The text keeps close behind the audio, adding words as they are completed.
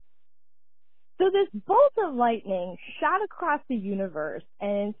this bolt of lightning shot across the universe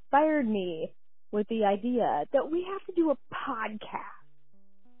and inspired me with the idea that we have to do a podcast.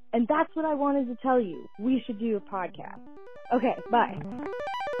 And that's what I wanted to tell you. We should do a podcast. Okay, bye.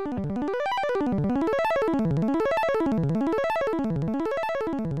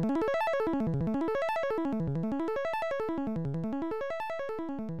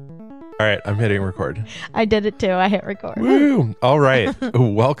 All right, I'm hitting record. I did it too. I hit record. Woo! All right.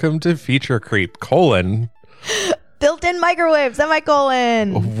 Welcome to Feature Creep, Built-in microwave,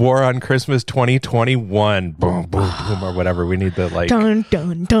 semicolon. War on Christmas 2021. Boom, boom, boom, or whatever. We need the Dun,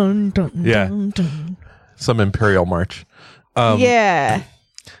 dun, dun, dun, Yeah. dun, dun. some Imperial March. Yeah.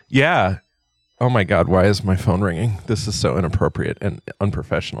 Yeah. Oh my God, why is my phone ringing? This is so inappropriate and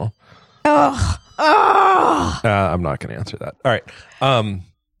unprofessional. Ugh. Ugh. I'm not going to answer that. All right.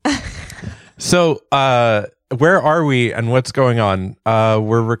 So, where are we and what's going on?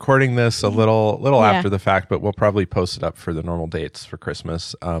 We're recording this a little Yeah. after the fact, but we'll probably post it up for the normal dates for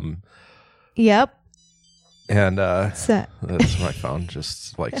Christmas. Yep. And So- that's my phone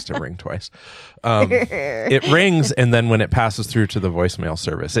just likes to ring twice. It rings, and then when it passes through to the voicemail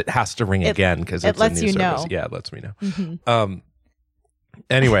service, it has to ring again because it's lets a new you service. know. Yeah, it lets me know. Mm-hmm.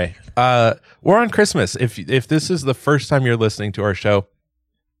 Anyway, we're on Christmas. If this is the first time you're listening to our show,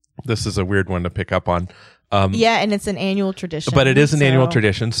 this is a weird one to pick up on. Yeah, and it's an annual tradition. But it is an annual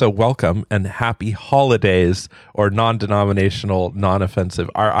tradition, so welcome and happy holidays, or non-denominational, non-offensive.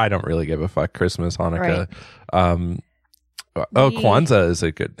 I don't really give a fuck. Christmas, Hanukkah. Kwanzaa is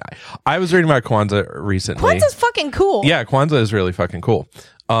a good. I was reading about Kwanzaa recently. Kwanzaa's fucking cool. Yeah, Kwanzaa is really fucking cool.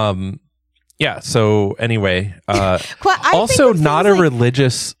 Yeah. So anyway, also not a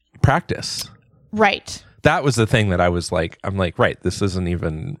religious practice. Right. That was the thing that I was like, I'm like, right, this isn't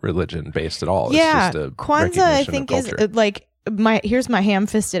even religion based at all. Yeah, it's just a Kwanzaa, I recognition think, of is culture. here's my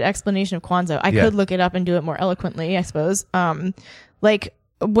ham-fisted explanation of Kwanzaa. I could look it up and do it more eloquently, I suppose.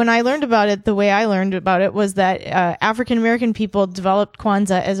 When I learned about it, the way I learned about it was that African American people developed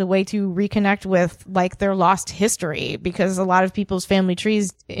Kwanzaa as a way to reconnect with their lost history, because a lot of people's family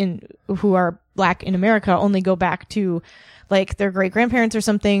trees who are Black in America only go back to their great grandparents or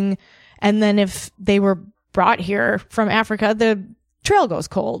something. And then if they were brought here from Africa, the trail goes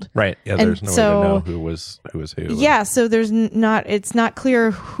cold. Right. Yeah. And There's no way to know who was who. Yeah. So it's not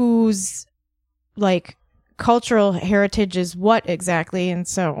clear whose cultural heritage is what exactly. And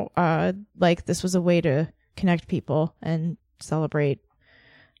so, this was a way to connect people and celebrate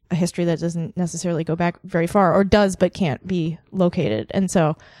a history that doesn't necessarily go back very far, or does, but can't be located. And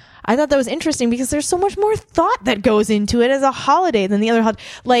so I thought that was interesting because there's so much more thought that goes into it as a holiday than the other holiday.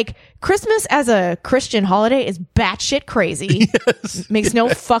 Christmas as a Christian holiday is batshit crazy. Yes, makes no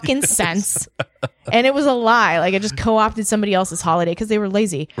fucking sense. And it was a lie. I just co-opted somebody else's holiday because they were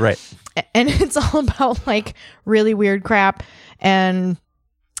lazy. Right. And it's all about really weird crap. And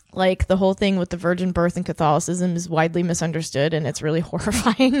the whole thing with the virgin birth in Catholicism is widely misunderstood, and it's really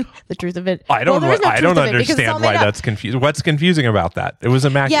horrifying. The truth of it. I don't understand why that's confusing. What's confusing about that? It was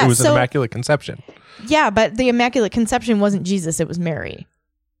an immaculate conception. Yeah, but the Immaculate Conception wasn't Jesus; it was Mary.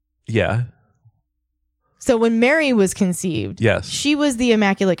 Yeah. So when Mary was conceived, yes, she was the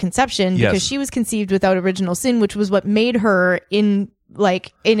Immaculate Conception because she was conceived without original sin, which was what made her in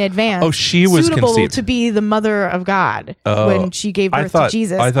advance. Oh, she was suitable conceived to be the mother of God when she gave birth to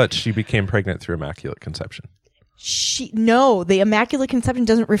Jesus. I thought she became pregnant through Immaculate Conception. The Immaculate Conception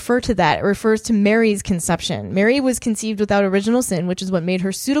doesn't refer to that. It refers to Mary's conception. Mary was conceived without original sin, which is what made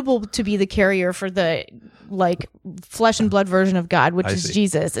her suitable to be the carrier for the flesh and blood version of God, which is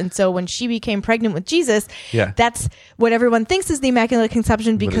Jesus. And so when she became pregnant with Jesus, that's what everyone thinks is the Immaculate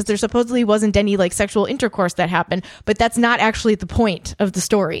Conception, because there supposedly wasn't any sexual intercourse that happened, but that's not actually the point of the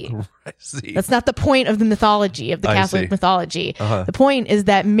story. I see. That's not the point of the mythology, of the Catholic mythology. The point is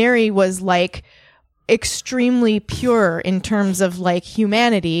that Mary was extremely pure in terms of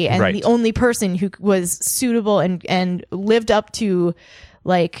humanity, and the only person who was suitable and lived up to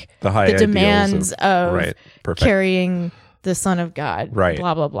the demands of carrying the Son of God,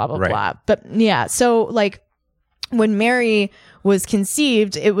 blah blah blah blah blah. But yeah, so when Mary was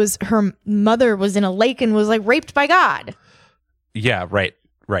conceived, it was her mother was in a lake and was raped by God. Yeah, right.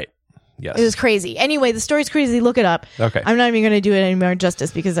 Yes. It was crazy. Anyway, the story's crazy. Look it up. Okay. I'm not even going to do it any more justice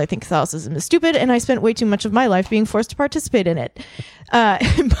because I think Catholicism is stupid, and I spent way too much of my life being forced to participate in it.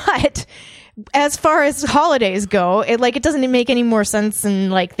 But as far as holidays go, it doesn't make any more sense,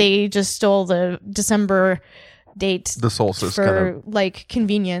 and they just stole the December date, the solstice, for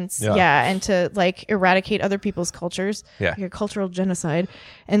convenience, and to eradicate other people's cultures, a cultural genocide.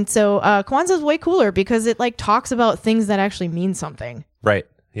 And so Kwanzaa is way cooler because it talks about things that actually mean something. Right.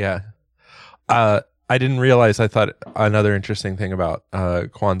 Yeah. I didn't realize. I thought another interesting thing about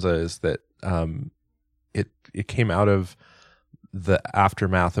Kwanzaa is that it came out of the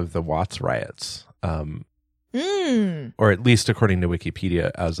aftermath of the Watts riots, or at least according to Wikipedia,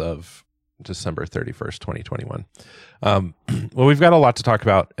 as of December 31st, 2021. Well, we've got a lot to talk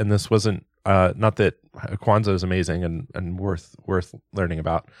about, and this wasn't not that Kwanzaa is amazing and worth learning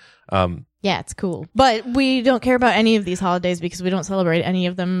about. Yeah, it's cool. But we don't care about any of these holidays because we don't celebrate any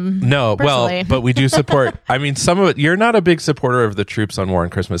of them. No, personally. Well, but we do support. I mean, some of it. You're not a big supporter of the troops on War on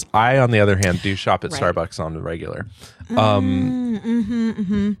Christmas. I, on the other hand, do shop at Starbucks on the regular.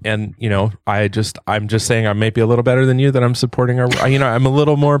 And you know, I'm just saying I might be a little better than you, that I'm supporting our. You know, I'm a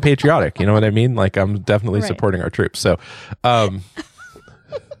little more patriotic. You know what I mean? Like, I'm definitely supporting our troops. So.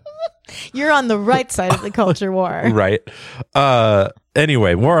 You're on the right side of the culture war. Right.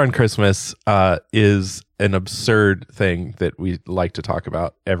 Anyway, War on Christmas is an absurd thing that we like to talk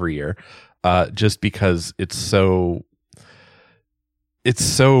about every year, just because it's so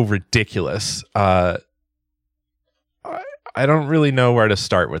ridiculous. I don't really know where to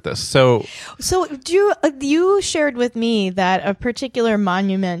start with this. So you shared with me that a particular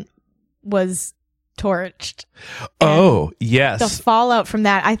monument was torched. Oh, yes. The fallout from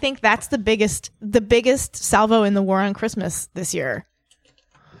that. I think that's the biggest salvo in the War on Christmas this year.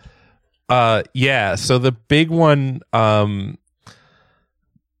 Yeah. So the big one, so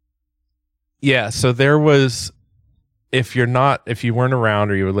there was, if you weren't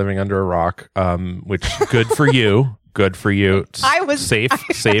around or you were living under a rock, which good for you. Good for you. I was safe.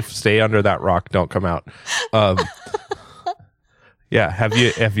 Stay under that rock. Don't come out. Yeah.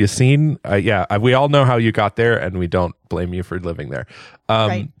 Have you seen? We all know how you got there, and we don't blame you for living there.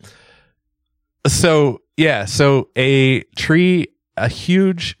 Right. So a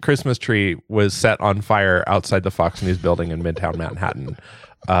huge Christmas tree was set on fire outside the Fox News building in Midtown Manhattan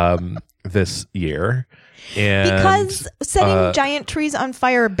this year. And, because setting giant trees on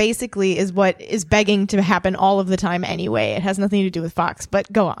fire basically is what is begging to happen all of the time anyway. It has nothing to do with Fox,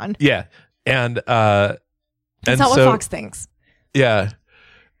 but go on. Yeah. And that's not what Fox thinks. Yeah.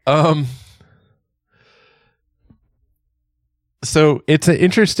 So it's an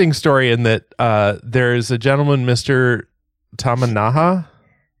interesting story in that there's a gentleman, Mr. Tamanaha.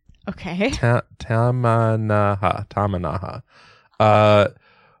 Okay. Tamanaha.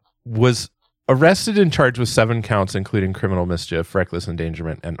 Was arrested and charged with 7 counts, including criminal mischief, reckless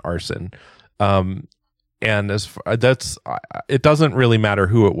endangerment, and arson. And it doesn't really matter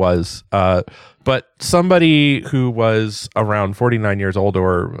who it was, but somebody who was around 49 years old,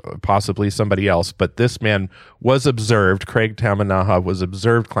 or possibly somebody else. But this man was observed. Craig Tamanaha was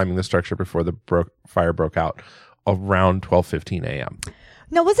observed climbing the structure before the fire broke out around 12:15 a.m.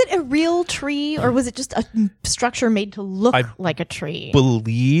 Now, was it a real tree, or was it just a structure made to look like a tree? I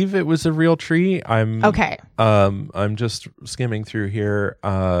believe it was a real tree. Okay. I'm just skimming through here.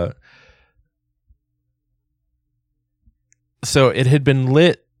 So it had been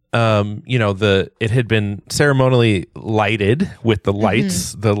lit. It had been ceremonially lighted with the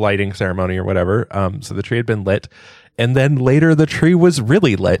lights, the lighting ceremony or whatever. So the tree had been lit, and then later the tree was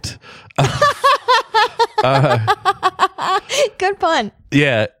really lit. Good pun.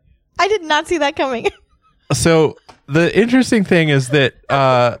 Yeah. I did not see that coming. So the interesting thing is that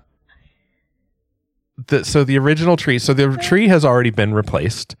the original tree, the tree has already been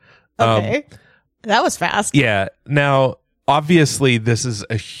replaced. Okay. That was fast. Yeah. Now, obviously, this is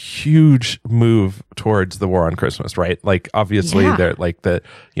a huge move towards the War on Christmas, right? Like, obviously, the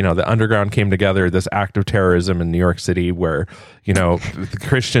underground came together, this act of terrorism in New York City where, the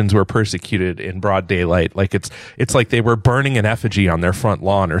Christians were persecuted in broad daylight. Like, it's like they were burning an effigy on their front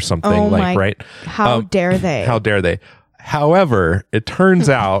lawn or something, right? How dare they? How dare they? However, it turns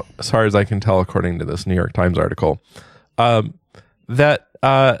out, as far as I can tell, according to this New York Times article, that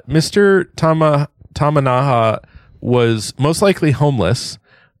Mr. Tamanaha was most likely homeless,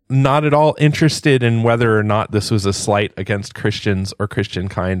 not at all interested in whether or not this was a slight against Christians or Christian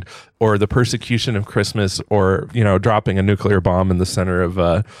kind, or the persecution of Christmas, or dropping a nuclear bomb in the center of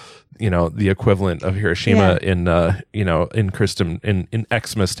the equivalent of Hiroshima in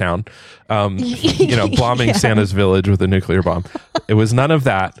Xmas Town, bombing Santa's village with a nuclear bomb. It was none of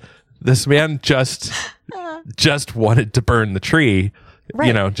that. This man just wanted to burn the tree.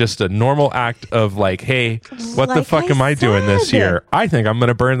 Right. Just a normal act of like, hey, what the fuck am I doing this year? I think I'm going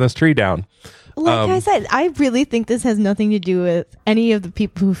to burn this tree down. Like I said, I really think this has nothing to do with any of the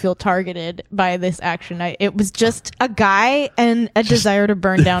people who feel targeted by this action. It was just a guy and a desire to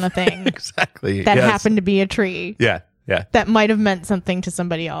burn down a thing. Exactly. That happened to be a tree. Yeah. Yeah. That might have meant something to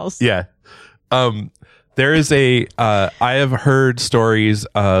somebody else. Yeah. There is I have heard stories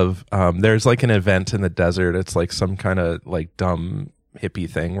of, there's like an event in the desert. It's like some kind of like dumb hippie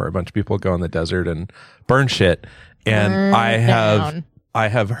thing where a bunch of people go in the desert and burn shit. And I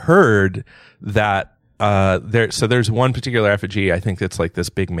have heard that, there's one particular effigy. I think it's like this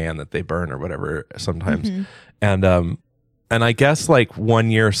big man that they burn or whatever sometimes. And I guess like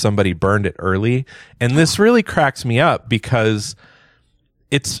one year somebody burned it early. And this really cracks me up because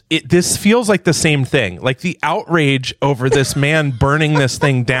this feels like the same thing. Like the outrage over this man burning this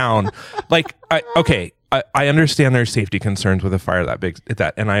thing down. Like, I understand there's safety concerns with a fire that big,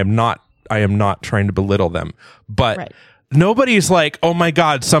 and I am not trying to belittle them, but nobody's like, oh my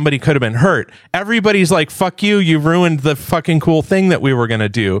God, somebody could have been hurt. Everybody's like, fuck you, you ruined the fucking cool thing that we were going to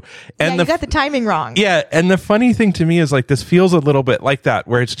do. And you got the timing wrong. Yeah. And the funny thing to me is like, this feels a little bit like that,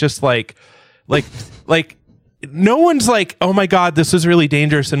 where it's just like, no one's like, oh my God, this is really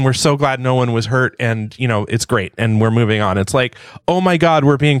dangerous and we're so glad no one was hurt and, you know, it's great and we're moving on. It's like, oh my God,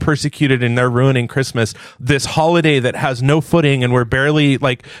 we're being persecuted and they're ruining Christmas, this holiday that has no footing, and we're barely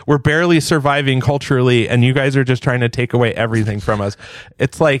surviving culturally, and you guys are just trying to take away everything from us.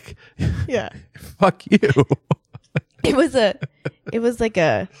 It's like, yeah, fuck you. It was like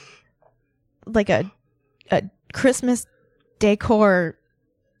a Christmas decor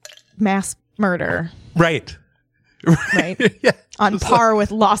mass murder. Right. Yeah. On par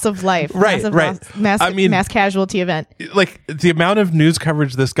with loss of life. Right. Mass casualty event. Like the amount of news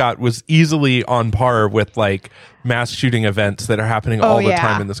coverage this got was easily on par with like mass shooting events that are happening all the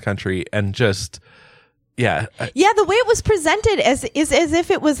time in this country. And just, yeah. Yeah. The way it was presented is as if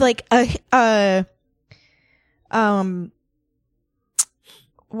it was like what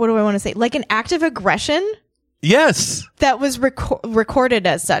do I want to say? Like an act of aggression. Yes. That was recorded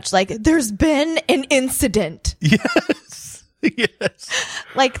as such. Like, there's been an incident. Yes.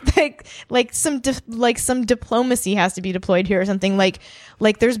 Like some diplomacy has to be deployed here or something. Like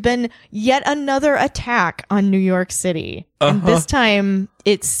there's been yet another attack on New York City. And this time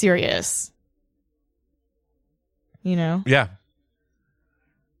it's serious. You know? Yeah.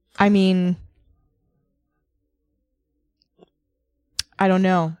 I mean, I don't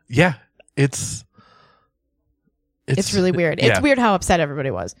know. Yeah. It's really weird. It's weird how upset everybody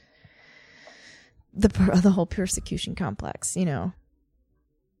was. The whole persecution complex, you know.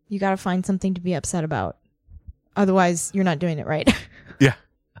 You got to find something to be upset about. Otherwise, you're not doing it right. Yeah.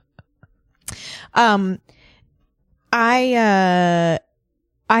 I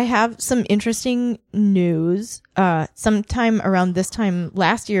have some interesting news. Sometime around this time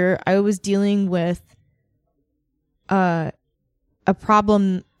last year, I was dealing with a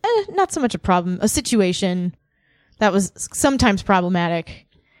problem, not so much a problem, a situation that was sometimes problematic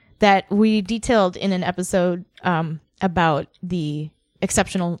that we detailed in an episode about the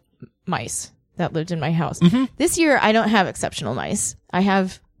exceptional mice that lived in my house. Mm-hmm. This year, I don't have exceptional mice. I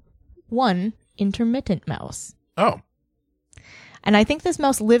have one intermittent mouse. Oh. And I think this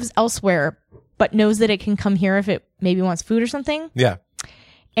mouse lives elsewhere, but knows that it can come here if it maybe wants food or something. Yeah.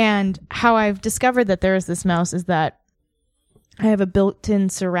 And how I've discovered that there is this mouse is that I have a built-in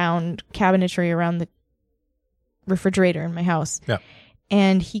surround cabinetry around the refrigerator in my house. Yeah.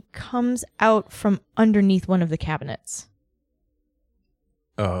 And he comes out from underneath one of the cabinets.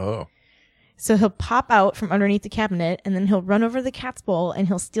 Oh. So he'll pop out from underneath the cabinet and then he'll run over to the cat's bowl and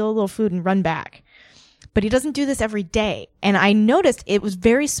he'll steal a little food and run back. But he doesn't do this every day. And I noticed it was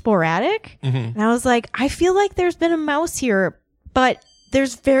very sporadic. Mm-hmm. And I was like, I feel like there's been a mouse here, but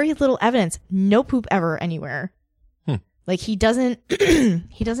there's very little evidence. No poop ever anywhere. Like he doesn't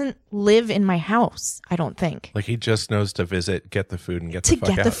live in my house, I don't think. Like he just knows to visit, get the food and get the fuck out.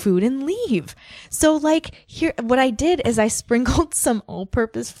 To get the food and leave. So like here, what I did is I sprinkled some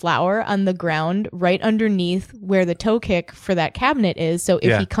all-purpose flour on the ground right underneath where the toe kick for that cabinet is. So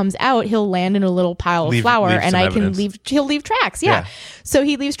if he comes out, he'll land in a little pile of flour and I can he'll leave tracks. Yeah. So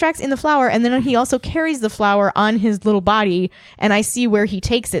he leaves tracks in the flour and then he also carries the flour on his little body and I see where he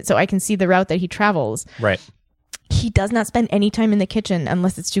takes it so I can see the route that he travels. Right. He does not spend any time in the kitchen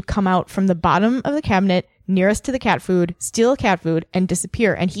unless it's to come out from the bottom of the cabinet nearest to the cat food, steal cat food, and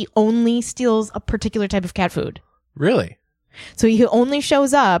disappear. And he only steals a particular type of cat food. Really? So he only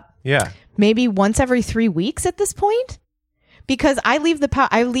shows up maybe once every 3 weeks at this point. Because I leave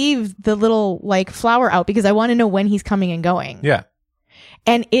the little like flour out because I want to know when he's coming and going. Yeah.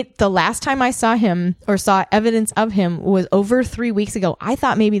 And the last time I saw him or saw evidence of him was over 3 weeks ago. I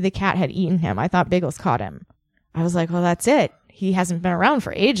thought maybe the cat had eaten him. I thought Biggles caught him. I was like, well, that's it. He hasn't been around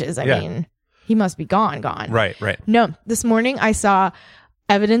for ages. I mean, he must be gone. Right. No, this morning I saw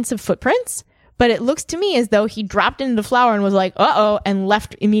evidence of footprints, But it looks to me as though he dropped into the flower and was like, uh-oh, and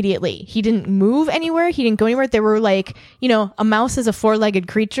left immediately. He didn't move anywhere. He didn't go anywhere. There were like, you know, a mouse is a 4-legged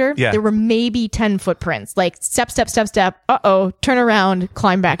creature. Yeah. There were maybe 10 footprints. Like step, uh-oh, turn around,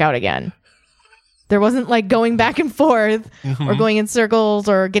 climb back out again. There wasn't like going back and forth or going in circles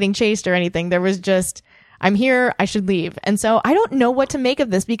or getting chased or anything. There was just, I'm here, I should leave. And so I don't know what to make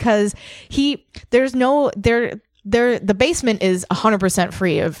of this because the basement is 100%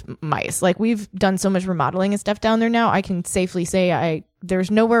 free of mice. Like we've done so much remodeling and stuff down there now. I can safely say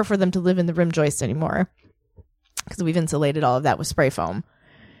there's nowhere for them to live in the rim joist anymore because we've insulated all of that with spray foam.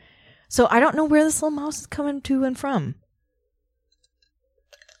 So I don't know where this little mouse is coming to and from.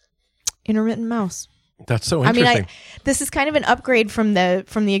 Intermittent mouse. That's so interesting. I mean, this is kind of an upgrade from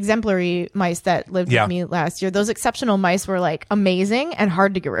the exemplary mice that lived with me last year. Those exceptional mice were like amazing and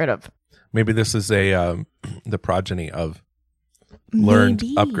hard to get rid of. Maybe this is the progeny of learned,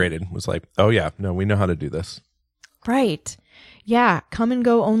 upgraded. Was like, oh yeah, no, we know how to do this. Right. Yeah. Come and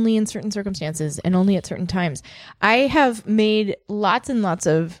go only in certain circumstances and only at certain times. I have made lots and lots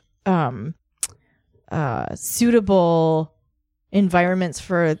of suitable environments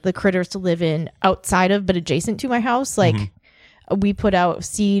for the critters to live in outside of but adjacent to my house. Like we put out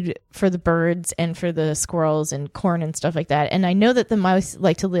seed for the birds and for the squirrels and corn and stuff like that. And I know that the mice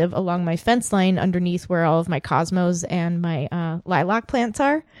like to live along my fence line underneath where all of my cosmos and my lilac plants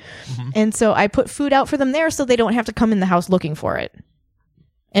are. And so I put food out for them there so they don't have to come in the house looking for it.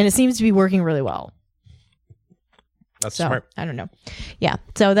 And it seems to be working really well. That's smart. I don't know. Yeah.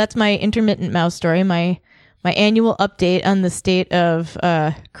 So that's my intermittent mouse story. My annual update on the state of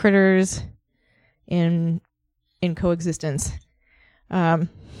critters in coexistence.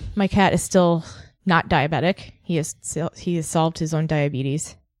 My cat is still not diabetic. He has solved his own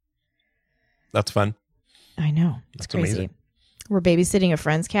diabetes. That's fun. I know. It's crazy. Amazing. We're babysitting a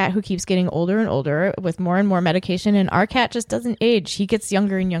friend's cat who keeps getting older and older with more and more medication, and our cat just doesn't age. He gets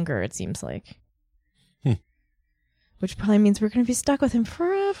younger and younger, it seems like. Which probably means we're going to be stuck with him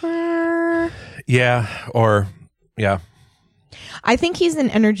forever. Yeah. I think he's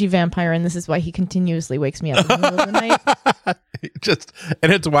an energy vampire, and this is why he continuously wakes me up in the middle of the night.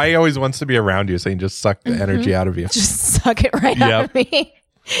 And it's why he always wants to be around you, so he can just suck the energy out of you. Just suck it right out of me.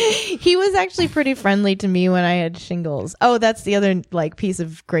 He was actually pretty friendly to me when I had shingles. Oh, that's the other like piece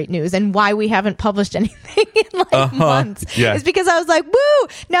of great news, and why we haven't published anything in like months. Yeah. Is because I was like, woo,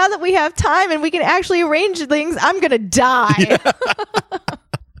 now that we have time and we can actually arrange things, I'm going to die.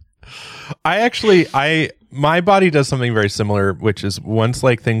 Yeah. My body does something very similar, which is once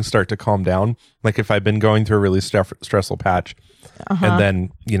like things start to calm down, like if I've been going through a really stressful patch and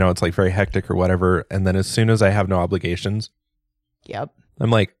then, you know, it's like very hectic or whatever. And then as soon as I have no obligations, I'm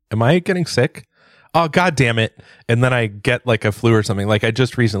like, am I getting sick? Oh, God damn it. And then I get like a flu or something. Like I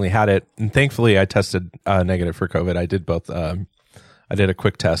just recently had it. And thankfully I tested negative for COVID. I did both. I did a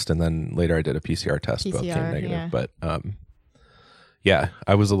quick test and then later I did a PCR test. Both came negative. Yeah. But yeah,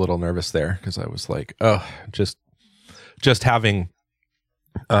 I was a little nervous there because I was like, oh, just having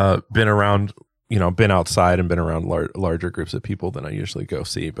been around, you know, been outside and been around larger groups of people than I usually go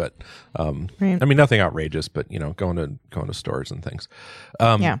see. But I mean, nothing outrageous, but, you know, going to stores and things.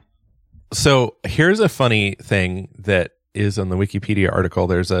 So here's a funny thing that is on the Wikipedia article.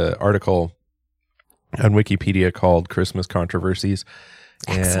 There's an article on Wikipedia called Christmas Controversies.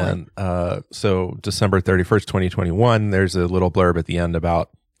 Excellent. And so December 31st, 2021, there's a little blurb at the end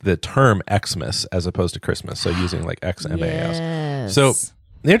about the term Xmas as opposed to Christmas. So using like XMAS. Yes. So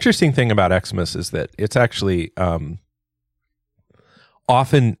the interesting thing about Xmas is that it's actually it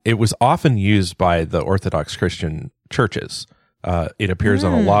was often used by the Orthodox Christian churches. It appears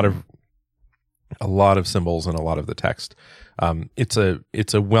on a lot of symbols and a lot of the text. It's a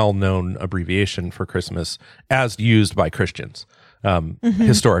well-known abbreviation for Christmas as used by Christians.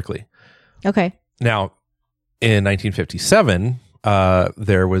 Historically. Okay. Now, in 1957,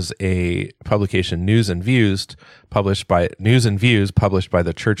 there was a publication, News and Views, published by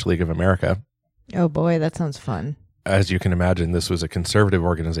the Church League of America. Oh boy, that sounds fun. As you can imagine, this was a conservative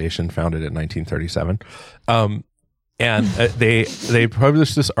organization founded in 1937. And they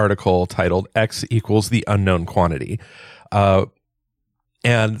published this article titled X equals the unknown quantity.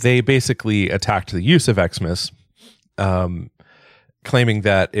 And they basically attacked the use of Xmas, claiming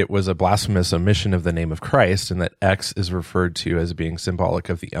that it was a blasphemous omission of the name of Christ and that X is referred to as being symbolic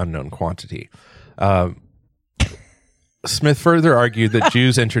of the unknown quantity. Smith further argued that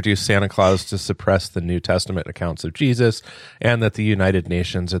Jews introduced Santa Claus to suppress the New Testament accounts of Jesus and that the United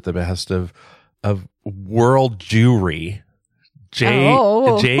Nations, at the behest of World Jewry,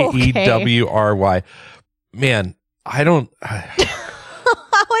 Jewry. Man, I don't...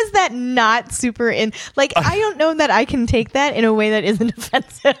 How is is that not super like, I don't know that I can take that in a way that isn't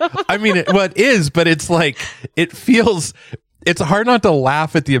offensive. I mean, it is, but it's like, it feels, it's hard not to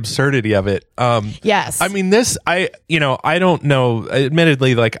laugh at the absurdity of it. Yes. I mean, I don't know,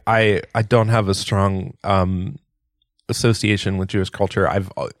 admittedly, like I don't have a strong, association with Jewish culture.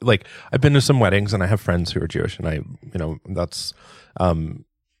 I've been to some weddings and I have friends who are Jewish, and that's, I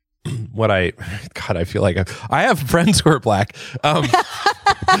feel like I have friends who are black.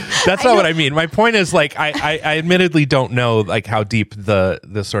 That's not what I mean. My point is, like, I admittedly don't know, like, how deep the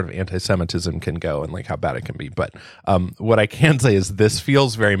sort of anti-Semitism can go and like how bad it can be. But what I can say is this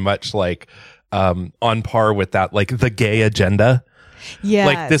feels very much like on par with that, like the gay agenda. Yeah,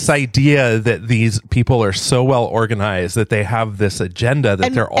 like this idea that these people are so well organized that they have this agenda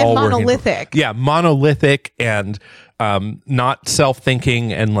that they're all monolithic. Monolithic and not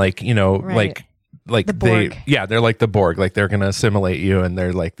self-thinking, and like, right. like the Borg. They're like the Borg, like they're going to assimilate you, and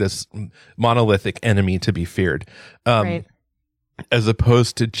they're like this monolithic enemy to be feared. Right. As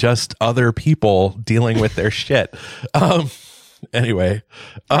opposed to just other people dealing with their shit. Anyway,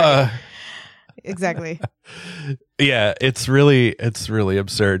 right. Exactly. Yeah, it's really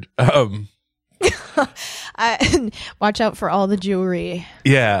absurd. Watch out for all the jewelry.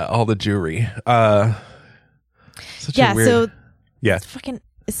 Yeah, all the jewelry.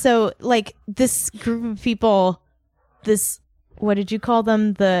 So like this group of people, what did you call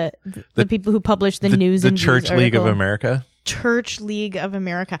them? The people who publish the news and Church League of America. Church League of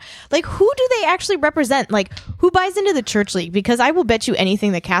America. Like, who do they actually represent? Like, who buys into the Church League? Because I will bet you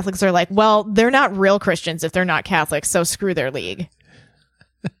anything that Catholics are like, well, they're not real Christians if they're not Catholics, so screw their league.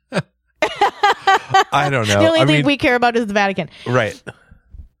 I don't know. The only thing we care about is the Vatican. Right.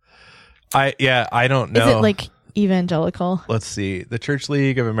 I don't know. Is it like evangelical? Let's see. The Church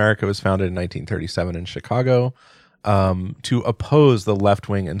League of America was founded in 1937 in Chicago. To oppose the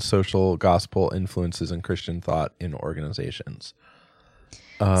left-wing and social gospel influences in Christian thought in organizations.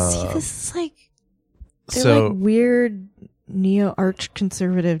 See, this is like, they're like weird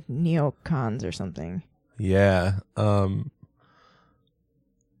arch-conservative neocons or something. Yeah.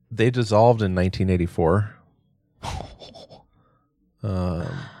 They dissolved in 1984.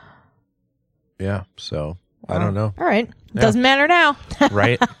 Yeah, so I don't know. All right. Yeah. Doesn't matter now.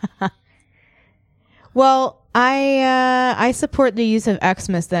 Right. Well, I support the use of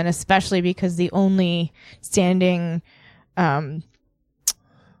Xmas then, especially because the only standing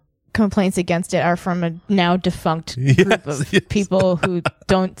complaints against it are from a now defunct group of people who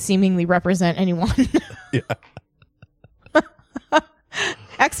don't seemingly represent anyone. Yeah.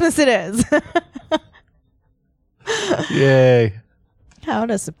 Xmas it is. Yay. How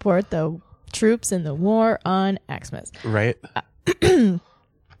to support the troops in the war on Xmas. Right.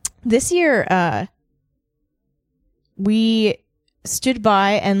 This year, we stood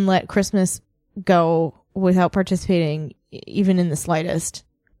by and let Christmas go without participating even in the slightest.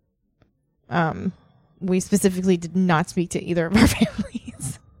 We specifically did not speak to either of our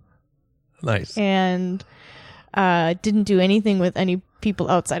families. Nice. And didn't do anything with any people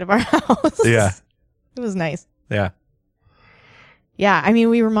outside of our house. Yeah. It was nice. Yeah. Yeah, I mean,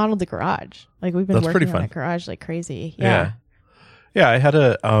 we remodeled the garage. Like, we've been That's working pretty on fun. the garage like crazy. Yeah. Yeah, I had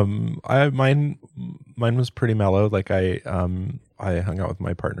mine was pretty mellow. Like I hung out with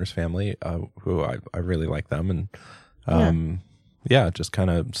my partner's family, who I really like them, and just kind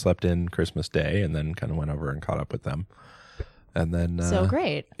of slept in Christmas Day and then kind of went over and caught up with them. And then so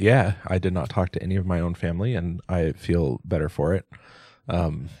great. Yeah, I did not talk to any of my own family, and I feel better for it.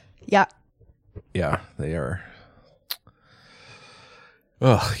 Yeah. Yeah, they are.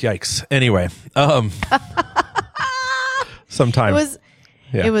 Oh, yikes. Anyway, sometime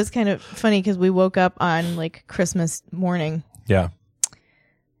it was kind of funny because we woke up on like Christmas morning. Yeah.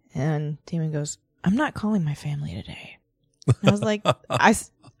 And Damon goes, "I'm not calling my family today." And I was like,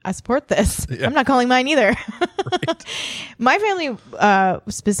 I support this. Yeah. I'm not calling mine either. Right. My family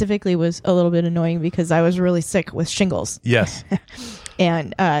specifically was a little bit annoying because I was really sick with shingles. Yes.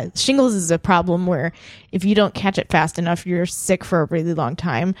 And shingles is a problem where if you don't catch it fast enough, you're sick for a really long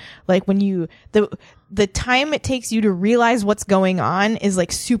time. Like when the time it takes you to realize what's going on is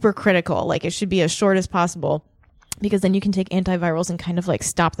like super critical. Like it should be as short as possible, because then you can take antivirals and kind of like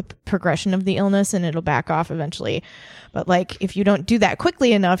stop the progression of the illness and it'll back off eventually. But like if you don't do that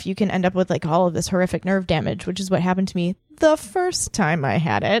quickly enough, you can end up with like all of this horrific nerve damage, which is what happened to me the first time I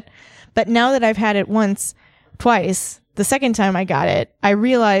had it. But now that I've had it twice, the second time I got it, I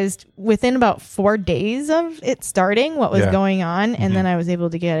realized within about 4 days of it starting what was going on, and then I was able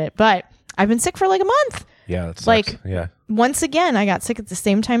to get it. But I've been sick for like a month. Yeah, that sucks. Like, yeah. Once again, I got sick at the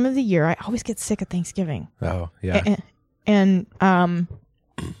same time of the year. I always get sick at Thanksgiving. Oh, yeah. And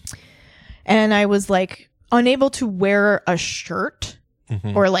and I was like unable to wear a shirt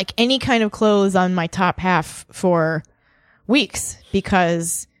or like any kind of clothes on my top half for weeks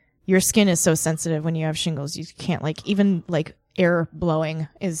because your skin is so sensitive when you have shingles. You can't like, even like air blowing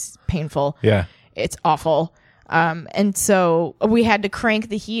is painful. Yeah. It's awful. And so we had to crank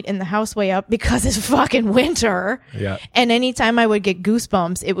the heat in the house way up because it's fucking winter. Yeah. And anytime I would get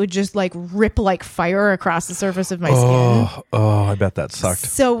goosebumps, it would just like rip like fire across the surface of my skin. Oh, I bet that sucked.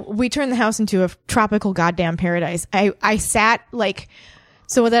 So we turned the house into a tropical goddamn paradise. I sat like,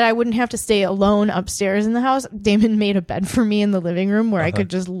 so that I wouldn't have to stay alone upstairs in the house, Damon made a bed for me in the living room where I could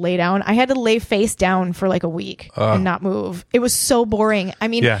just lay down. I had to lay face down for like a week and not move. It was so boring. I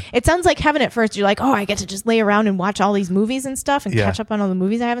mean, it sounds like heaven at first. You're like, oh, I get to just lay around and watch all these movies and stuff and catch up on all the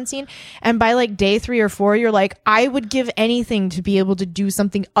movies I haven't seen. And by like day 3 or 4, you're like, I would give anything to be able to do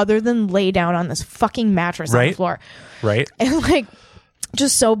something other than lay down on this fucking mattress on the floor. Right. And like,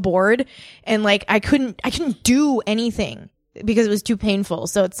 just so bored. And like, I couldn't do anything because it was too painful.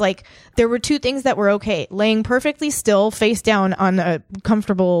 So it's like there were 2 things that were okay: laying perfectly still face down on a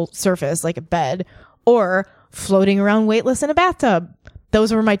comfortable surface like a bed, or floating around weightless in a bathtub.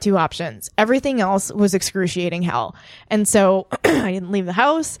 Those were my 2 options. Everything else was excruciating hell. And so I didn't leave the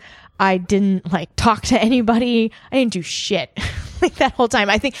house. I didn't like talk to anybody. I didn't do shit like that whole time.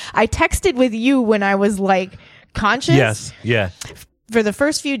 I think I texted with you when I was like conscious. Yes. Yeah. For the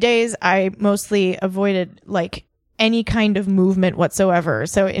first few days, I mostly avoided like any kind of movement whatsoever.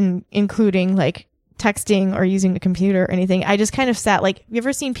 So including like texting or using the computer or anything. I just kind of sat like, you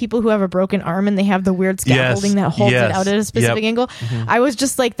ever seen people who have a broken arm and they have the weird scaffolding that holds it out at a specific angle? I was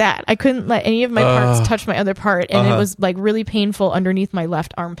just like that. I couldn't let any of my parts touch my other part. And it was like really painful underneath my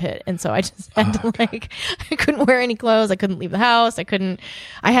left armpit. And so I just had to like, I couldn't wear any clothes. I couldn't leave the house.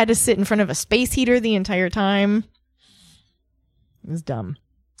 I had to sit in front of a space heater the entire time. It was dumb.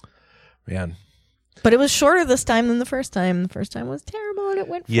 Man. But it was shorter this time than the first time. The first time was terrible and it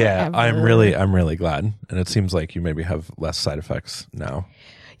went forever. Yeah, I'm really glad. And it seems like you maybe have less side effects now.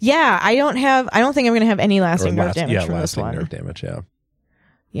 Yeah, I don't think I'm going to have any lasting nerve damage from this one. Nerve damage, yeah.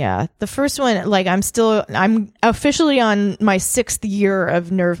 Yeah, the first one, like I'm officially on my 6th year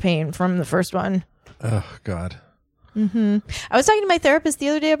of nerve pain from the first one. Oh, God. I was talking to my therapist the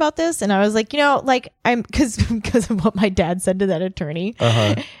other day about this, and I was like, like I'm because of what my dad said to that attorney,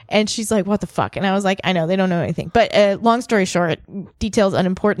 and she's like, "What the fuck?" And I was like, "I know they don't know anything." But long story short, details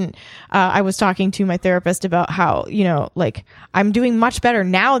unimportant. I was talking to my therapist about how like I'm doing much better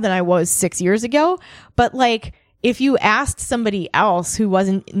now than I was 6 years ago, but like, if you asked somebody else who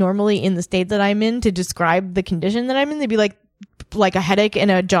wasn't normally in the state that I'm in to describe the condition that I'm in, they'd be like a headache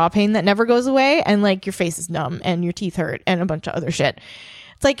and a jaw pain that never goes away, and like your face is numb and your teeth hurt and a bunch of other shit.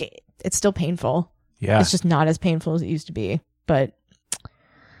 It's like, it's still painful. Yeah. It's just not as painful as it used to be, but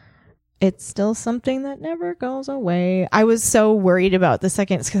it's still something that never goes away. I was so worried about the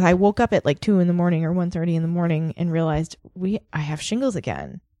second, because I woke up at like 2 a.m. or 1:30 a.m. and realized I have shingles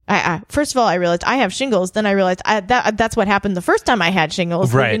again. First of all, I realized I have shingles. Then I realized that's what happened the first time I had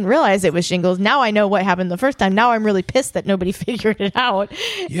shingles. Right. I didn't realize it was shingles. Now I know what happened the first time. Now I'm really pissed that nobody figured it out.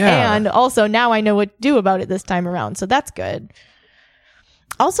 Yeah. And also now I know what to do about it this time around. So that's good.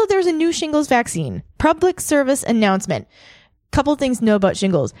 Also, there's a new shingles vaccine. Public service announcement. Couple things to know about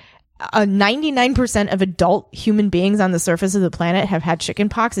shingles. 99% of adult human beings on the surface of the planet have had chicken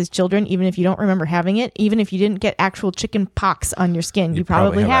pox as children, even if you don't remember having it. Even if you didn't get actual chicken pox on your skin, you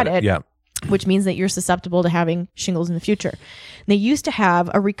probably had it. Yeah. Which means that you're susceptible to having shingles in the future. They used to have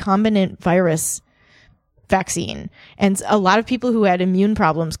a recombinant virus vaccine, and a lot of people who had immune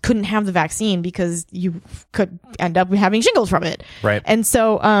problems couldn't have the vaccine because you could end up having shingles from it. Right. And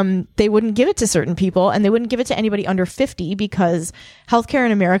so they wouldn't give it to certain people, and they wouldn't give it to anybody under 50 because healthcare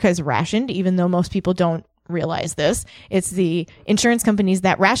in America is rationed, even though most people don't realize this. It's the insurance companies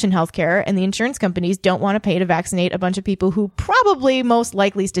that ration healthcare, and the insurance companies don't want to pay to vaccinate a bunch of people who probably, most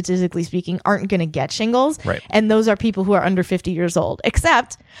likely, statistically speaking, aren't going to get shingles. Right. And those are people who are under 50 years old.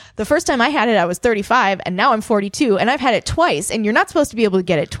 Except the first time I had it, I was 35, and now I'm 42, and I've had it twice, and you're not supposed to be able to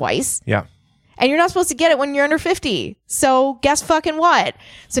get it twice. Yeah. And you're not supposed to get it when you're under 50. So guess fucking what?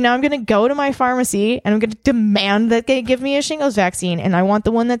 So now I'm going to go to my pharmacy and I'm going to demand that they give me a shingles vaccine. And I want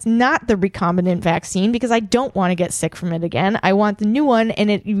the one that's not the recombinant vaccine because I don't want to get sick from it again. I want the new one,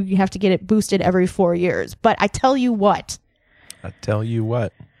 and you have to get it boosted every 4 years. But I tell you what.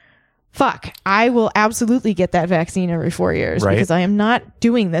 Fuck. I will absolutely get that vaccine every 4 years because I am not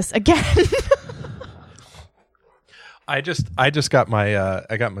doing this again. I just got my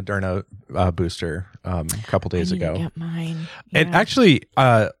I got Moderna booster a couple days ago. Get mine. Yeah. And actually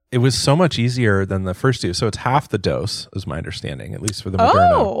it was so much easier than the first two. So it's half the dose is my understanding, at least for the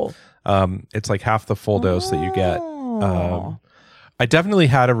Moderna. It's like half the full dose that you get. I definitely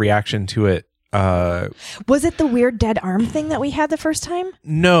had a reaction to it. Was it the weird dead arm thing that we had the first time?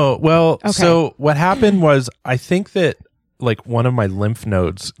 No. Well, so what happened was I think that like one of my lymph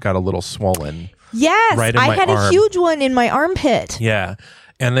nodes got a little swollen. Yes, right in I my had arm. a huge one in my armpit. Yeah.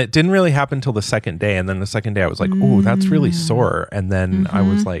 And it didn't really happen until the second day. And then the second day I was like, oh, that's really sore. And then I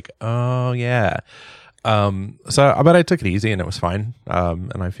was like, oh, yeah. But I took it easy and it was fine.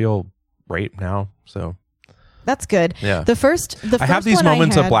 And I feel great now. So that's good. Yeah. The first I have these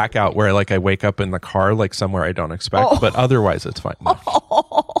moments of blackout where like I wake up in the car, like somewhere I don't expect, but otherwise it's fine.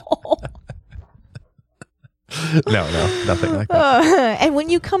 No, nothing like that. And when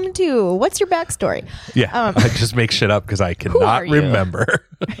you come to, what's your backstory? Yeah, I just make shit up because I cannot remember.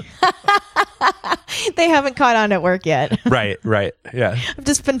 They haven't caught on at work yet. Right, yeah. I've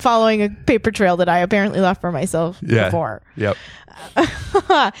just been following a paper trail that I apparently left for myself before. Yep.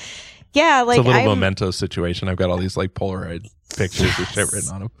 Yeah, like it's a little memento situation. I've got all these like Polaroid pictures of shit written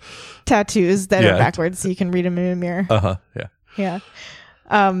on them. Tattoos that are backwards so you can read them in a mirror. Yeah.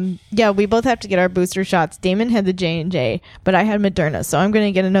 Yeah, we both have to get our booster shots. Damon had the J&J, but I had Moderna, so I'm going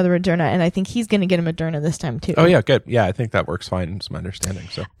to get another Moderna, and I think he's going to get a Moderna this time too. Oh yeah, good. Yeah, I think that works fine. It's my understanding.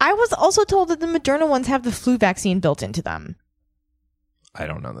 So I was also told that the Moderna ones have the flu vaccine built into them. I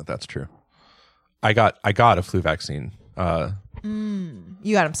don't know that that's true. I got a flu vaccine.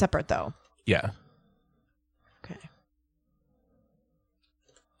 You got them separate though. Yeah. Okay.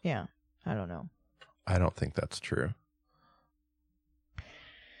 Yeah, I don't know. I don't think that's true.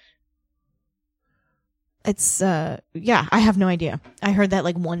 It's yeah, I have no idea. I heard that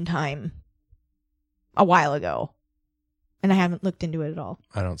like one time a while ago, and I haven't looked into it at all.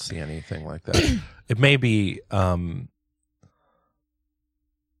 I don't see anything like that. It may be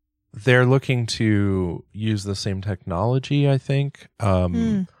they're looking to use the same technology, I think,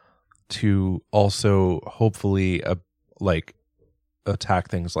 to also hopefully like attack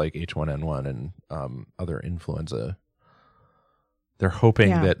things like H1N1 and other influenza. They're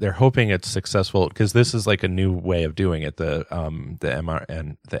hoping it's successful because this is like a new way of doing it. The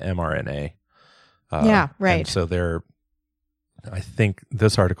mRNA. Yeah, right. And so I think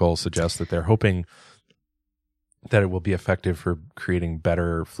this article suggests that they're hoping that it will be effective for creating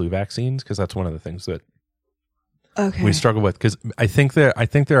better flu vaccines because that's one of the things that we struggle with. Because I think their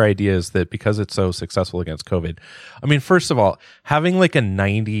idea is that because it's so successful against COVID. I mean, first of all, having like a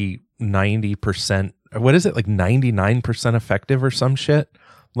 90%. What is it, like 99% effective or some shit?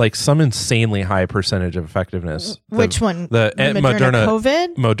 Like some insanely high percentage of effectiveness. Which one? The Moderna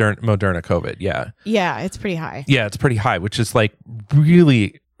COVID? Moderna COVID, yeah. Yeah, it's pretty high. Yeah, it's pretty high, which is like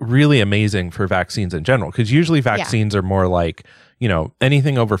really, really amazing for vaccines in general. Because usually vaccines are more like,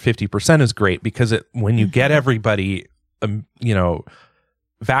 anything over 50% is great because when you get everybody,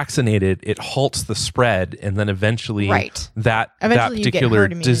 vaccinated, it halts the spread, and then eventually that particular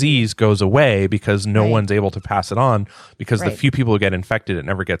disease goes away because no one's able to pass it on because the few people who get infected, it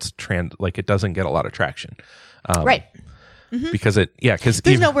never gets it doesn't get a lot of traction. Because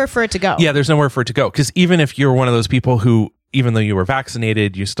there's nowhere for it to go. Yeah, there's nowhere for it to go because even if you're one of those people who, even though you were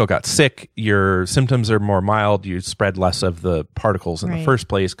vaccinated, you still got sick, your symptoms are more mild, you spread less of the particles in the first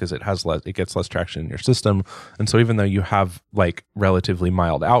place because it gets less traction in your system. And so even though you have like relatively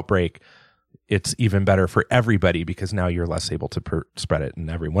mild outbreak, it's even better for everybody because now you're less able to spread it, and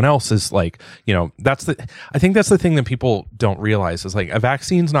everyone else is like, I think that's the thing that people don't realize is like a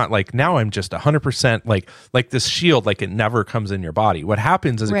vaccine's not like now I'm just 100% like this shield, like it never comes in your body. What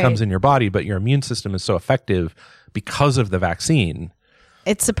happens is it comes in your body, but your immune system is so effective because of the vaccine.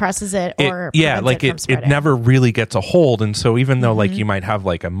 It suppresses it it never really gets a hold. And so even though like you might have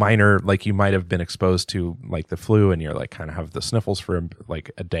like a minor, like you might have been exposed to like the flu and you're like kind of have the sniffles for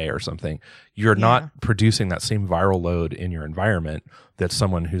like a day or something, you're not producing that same viral load in your environment that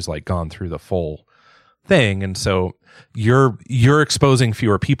someone who's like gone through the full thing. And so you're exposing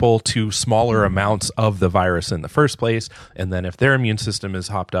fewer people to smaller amounts of the virus in the first place. And then if their immune system is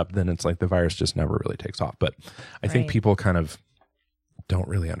hopped up, then it's like the virus just never really takes off. But I think people kind of don't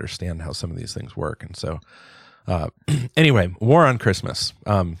really understand how some of these things work. And so anyway, War on Christmas,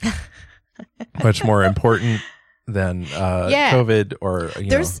 much more important than COVID or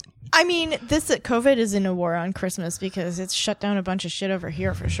COVID is in a war on Christmas because it's shut down a bunch of shit over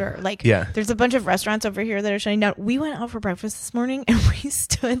here for sure. Like there's a bunch of restaurants over here that are shutting down. We went out for breakfast this morning and we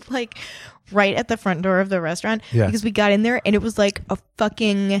stood like right at the front door of the restaurant because we got in there and it was like a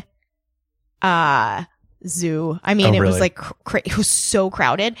fucking zoo. I mean, it was like it was so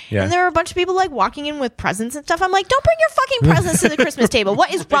crowded, and there were a bunch of people like walking in with presents and stuff. I'm like, don't bring your fucking presents to the Christmas table.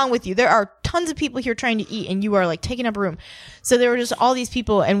 What is wrong with you? There are tons of people here trying to eat, and you are like taking up room. So there were just all these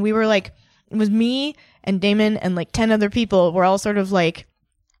people, and we were like, it was me and Damon and like 10 other people. We're all sort of like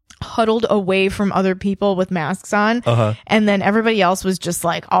huddled away from other people with masks on. And then everybody else was just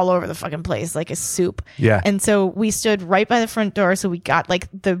like all over the fucking place, like a soup. Yeah. And so we stood right by the front door. So we got like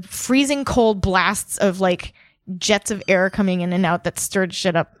the freezing cold blasts of like jets of air coming in and out that stirred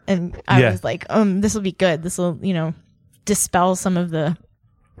shit up. And I was like, this will be good. This will, you know, dispel some of the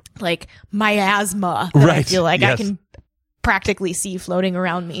like miasma that I feel like I can practically see floating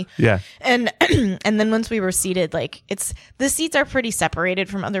around me. Yeah. And and then once we were seated, like the seats are pretty separated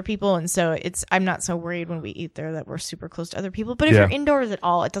from other people, and so I'm not so worried when we eat there that we're super close to other people. But if you're indoors at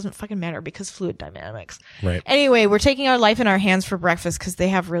all, it doesn't fucking matter because fluid dynamics. Right. Anyway, we're taking our life in our hands for breakfast because they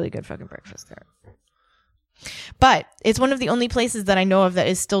have really good fucking breakfast there. But it's one of the only places that I know of that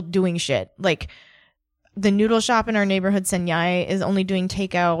is still doing shit. Like the noodle shop in our neighborhood, Senyai, is only doing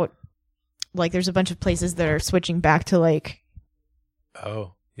takeout. Like there's a bunch of places that are switching back to like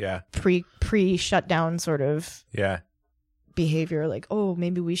pre shutdown sort of behavior. Like, oh,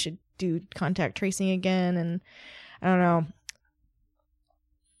 maybe we should do contact tracing again, and I don't know.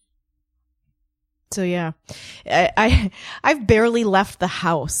 So yeah, I've barely left the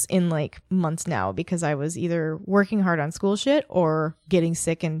house in like months now because I was either working hard on school shit or getting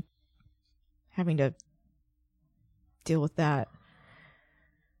sick and having to deal with that.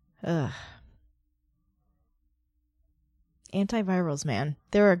 Ugh. Antivirals, man,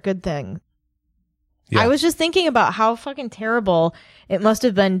 they're a good thing. I was just thinking about how fucking terrible it must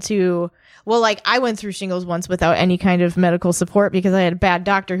have been like I went through shingles once without any kind of medical support because I had a bad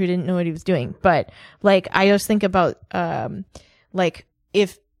doctor who didn't know what he was doing. But like I just think about like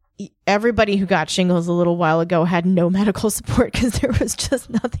if everybody who got shingles a little while ago had no medical support because there was just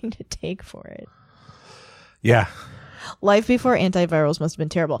nothing to take for it. Yeah. Life before antivirals must have been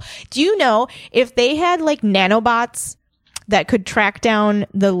terrible. Do you know if they had like nanobots that could track down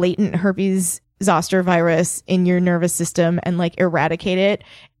the latent herpes zoster virus in your nervous system and like eradicate it,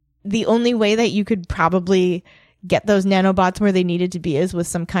 the only way that you could probably get those nanobots where they needed to be is with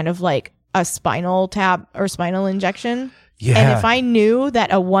some kind of like a spinal tap or spinal injection. Yeah. And if I knew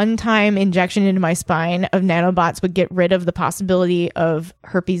that a one-time injection into my spine of nanobots would get rid of the possibility of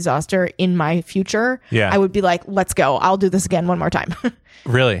herpes zoster in my future, I would be like, let's go. I'll do this again one more time.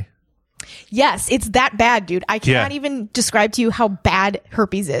 Really? Yes, it's that bad, dude. I cannot even describe to you how bad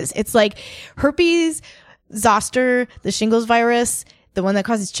herpes is. It's like herpes zoster, the shingles virus, the one that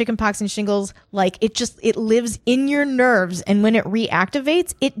causes chickenpox and shingles, like it lives in your nerves, and when it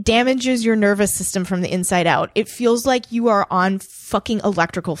reactivates, it damages your nervous system from the inside out. It feels like you are on fucking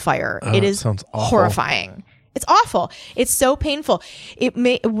electrical fire. It is horrifying. It's awful. It's so painful.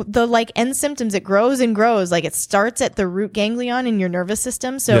 The like end symptoms, it grows and grows. Like it starts at the root ganglion in your nervous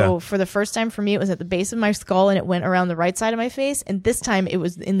system. So for the first time for me, it was at the base of my skull and it went around the right side of my face. And this time it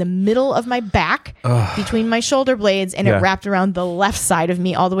was in the middle of my back between my shoulder blades, and it wrapped around the left side of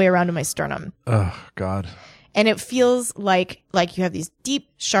me all the way around to my sternum. Oh God. And it feels like you have these deep,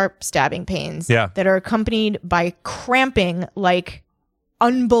 sharp stabbing pains that are accompanied by cramping, like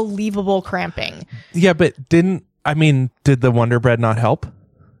unbelievable cramping. Yeah, but did the Wonder Bread not help?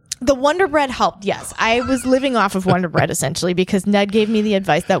 The Wonder Bread helped, yes. I was living off of Wonder Bread essentially because Ned gave me the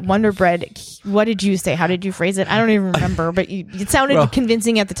advice that Wonder Bread, what did you say? How did you phrase it? I don't even remember, but it sounded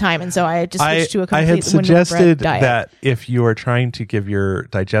convincing at the time, and so I just switched to a complete Wonder Bread diet. I had suggested that if you are trying to give your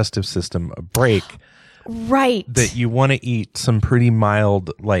digestive system a break, right, that you want to eat some pretty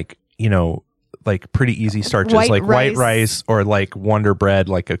mild, like, you know, like pretty easy starches, white rice or like Wonder Bread,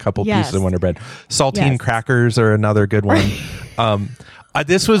 like a couple pieces of Wonder Bread. Saltine crackers are another good one.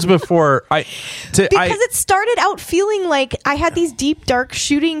 This was before because it started out feeling like I had these deep, dark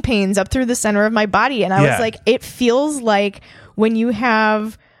shooting pains up through the center of my body, and I was like, it feels like when you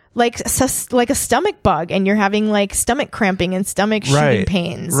have like a stomach bug and you're having like stomach cramping and stomach shooting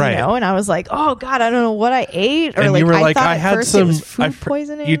pains, you know? And I was like, oh God, I don't know what I ate. Or and like, you were I like, thought I had first some it was food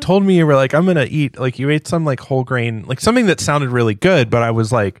poisoning. You told me you were like, I'm going to eat, like you ate some like whole grain, like something that sounded really good, but I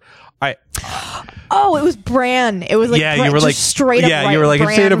was like, oh, it was bran. It was like, you were like straight up. You were like,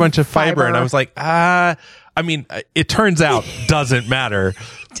 it ate a bunch of fiber. And I was like, I mean, it turns out doesn't matter.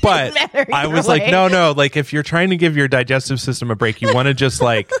 But I was like, no, like if you're trying to give your digestive system a break, you want to just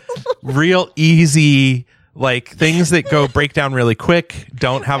like real easy, like things that break down really quick,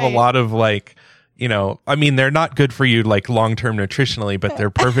 don't have a lot of like, you know, I mean, they're not good for you like long-term nutritionally, but they're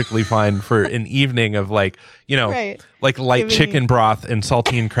perfectly fine for an evening of like, you know, like light chicken broth and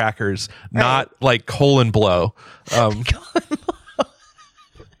saltine crackers, not like colon blow.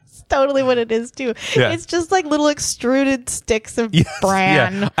 totally what it is too. Yeah. It's just like little extruded sticks of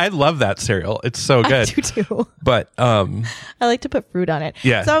bran. Yeah. I love that cereal. It's so good. I do too. But I like to put fruit on it.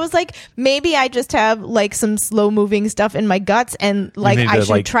 Yeah. So I was like, maybe I just have like some slow moving stuff in my guts, and like I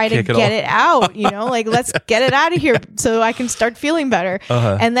should try to get it out. You know, like let's get it out of here so I can start feeling better.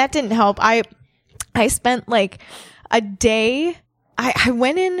 And that didn't help. I spent like a day. I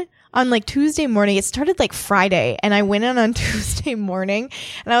went in on like Tuesday morning. It started like Friday, and I went in on Tuesday morning,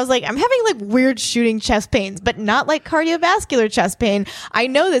 and I was like, I'm having like weird shooting chest pains, but not like cardiovascular chest pain. I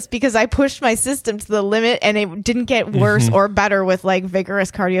know this because I pushed my system to the limit, and it didn't get worse or better with like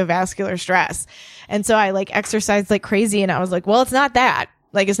vigorous cardiovascular stress. And so I like exercised like crazy, and I was like, well, it's not that.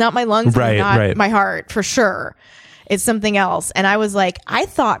 Like, it's not my lungs, not my heart for sure. It's something else. And I was like, I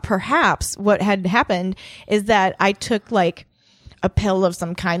thought perhaps what had happened is that I took like a pill of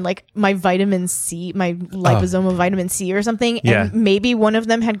some kind, like my vitamin C, my liposomal vitamin C or something. Yeah. And maybe one of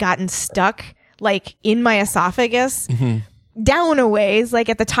them had gotten stuck like in my esophagus down a ways, like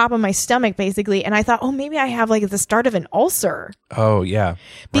at the top of my stomach, basically. And I thought, oh, maybe I have like the start of an ulcer. Oh, yeah.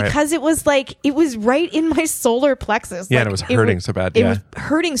 Because it was like, it was right in my solar plexus. Yeah, like, and it was hurting so bad. It was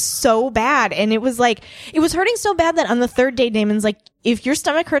hurting so bad. And it was like, it was hurting so bad that on the third day, Damon's like, if your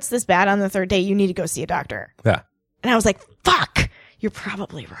stomach hurts this bad on the third day, you need to go see a doctor. Yeah. And I was like, fuck, you're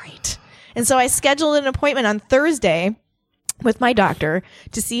probably right. And so I scheduled an appointment on Thursday with my doctor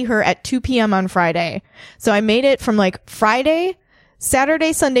to see her at 2 p.m. on Friday. So I made it from like Friday,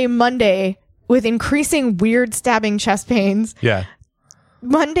 Saturday, Sunday, Monday with increasing weird stabbing chest pains. Yeah.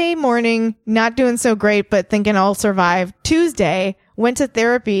 Monday morning, not doing so great, but thinking I'll survive. Tuesday, went to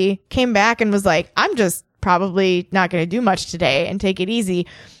therapy, came back and was like, I'm just probably not going to do much today and take it easy.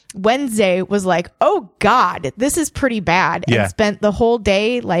 Wednesday was like, oh God, this is pretty bad. Yeah. And spent the whole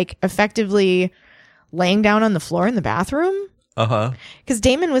day like effectively laying down on the floor in the bathroom. Because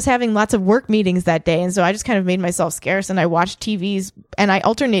Damon was having lots of work meetings that day. And so I just kind of made myself scarce and I watched TVs and I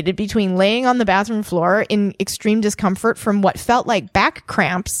alternated between laying on the bathroom floor in extreme discomfort from what felt like back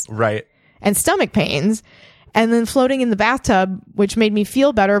cramps. Right. And stomach pains. And then floating in the bathtub, which made me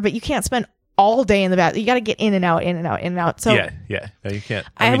feel better, but you can't spend all day in the bath. You got to get in and out, in and out, in and out. So yeah. No, you can't.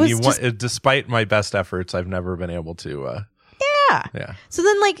 I mean, despite my best efforts, I've never been able to. Yeah. So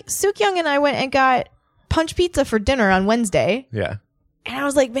then, like, Suk Young and I went and got Punch Pizza for dinner on Wednesday. Yeah. And I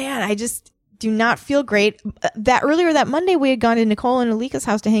was like, man, I just do not feel great. Earlier that Monday, we had gone to Nicole and Alika's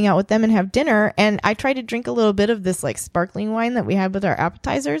house to hang out with them and have dinner. And I tried to drink a little bit of this like sparkling wine that we had with our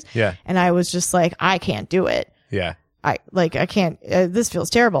appetizers. Yeah. And I was just like, I can't do it. Yeah. I can't, this feels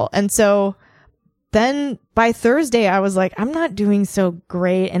terrible. And so then by Thursday, I was like, I'm not doing so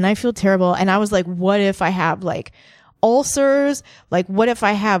great and I feel terrible. And I was like, what if I have like ulcers? Like, what if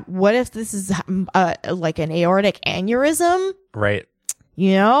this is like an aortic aneurysm? Right.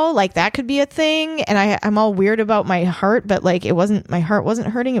 You know, like that could be a thing. And I'm all weird about my heart, but like my heart wasn't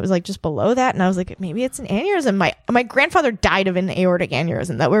hurting. It was like just below that. And I was like, maybe it's an aneurysm. My grandfather died of an aortic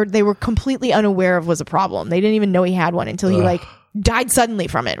aneurysm that they were completely unaware of was a problem. They didn't even know he had one until he like died suddenly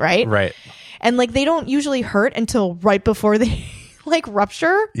from it. Right. Right. And like, they don't usually hurt until right before they like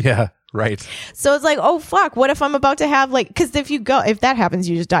rupture. Yeah. Right. So it's like, oh fuck, what if I'm about to have like, cause if that happens,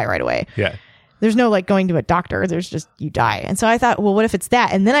 you just die right away. Yeah. There's no like going to a doctor. There's just, you die. And so I thought, well, what if it's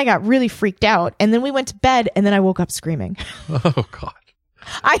that? And then I got really freaked out. And then we went to bed and then I woke up screaming. Oh God.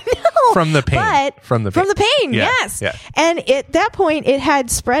 I know. From the pain. But from the pain, yeah. yes. Yeah. And at that point, it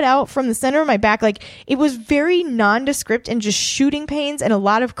had spread out from the center of my back. Like, it was very nondescript and just shooting pains and a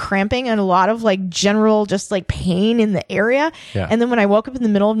lot of cramping and a lot of like general just like pain in the area. Yeah. And then when I woke up in the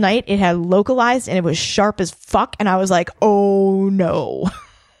middle of the night, it had localized and it was sharp as fuck. And I was like, oh no.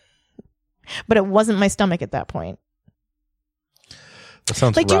 But it wasn't my stomach at that point. That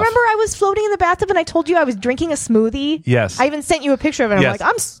sounds like, rough. do you remember I was floating in the bathtub and I told you I was drinking a smoothie? Yes. I even sent you a picture of it. I'm Yes. like,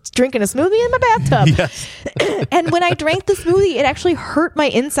 I'm drinking a smoothie in my bathtub. Yes. And when I drank the smoothie, it actually hurt my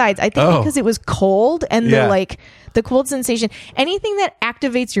insides. I think because it was cold and the cold sensation, anything that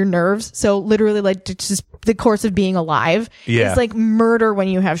activates your nerves. So literally like just the course of being alive is like murder when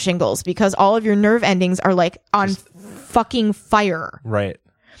you have shingles because all of your nerve endings are like on fucking fire. Right.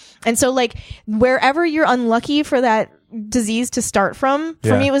 And so like wherever you're unlucky for that disease to start from,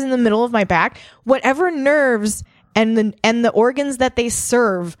 for me, it was in the middle of my back, whatever nerves and the organs that they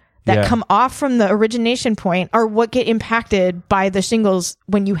serve that come off from the origination point are what get impacted by the shingles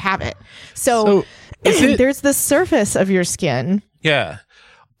when you have it. So there's the surface of your skin. Yeah.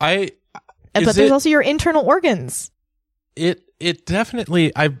 But there's also your internal organs. It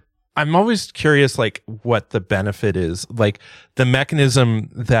definitely, I'm always curious, like, what the benefit is, like the mechanism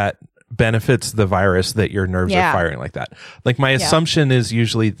that benefits the virus that your nerves are firing like that. Like my assumption is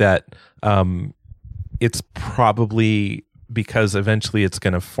usually that it's probably because eventually it's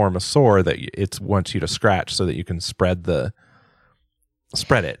going to form a sore that it wants you to scratch so that you can spread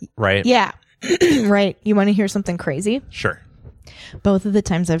it, right? Yeah. Right. You want to hear something crazy? Sure. Both of the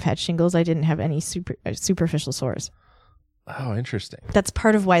times I've had shingles, I didn't have any superficial sores. Oh, interesting. That's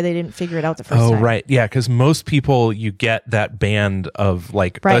part of why they didn't figure it out the first time. Oh, right. Yeah, because most people, you get that band of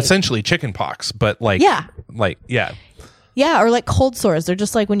essentially chicken pox, but Yeah, or like cold sores. They're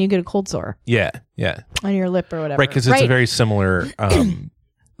just like when you get a cold sore. Yeah. On your lip or whatever. Right, because it's a very similar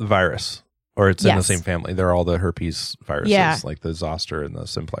virus, or it's in the same family. They're all the herpes viruses, like the zoster and the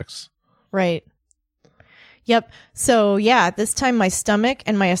simplex. Right. Yep. So this time my stomach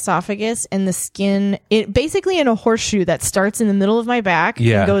and my esophagus and the skin, it basically in a horseshoe that starts in the middle of my back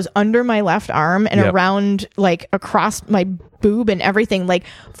and goes under my left arm and around, like across my boob and everything, like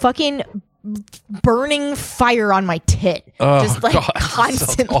fucking burning fire on my tit. Just like God,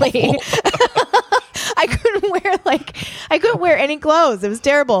 constantly. I couldn't wear any clothes. It was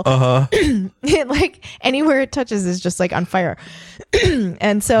terrible. It, like anywhere it touches is just like on fire.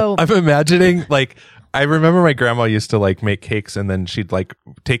 And so I'm imagining I remember my grandma used to make cakes and then she'd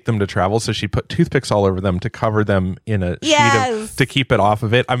take them to travel. So she'd put toothpicks all over them to cover them in a sheet to keep it off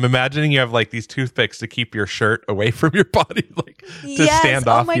of it. I'm imagining you have these toothpicks to keep your shirt away from your body, to stand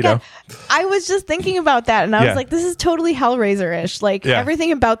off, my God. I was just thinking about that and I was like, this is totally Hellraiser-ish.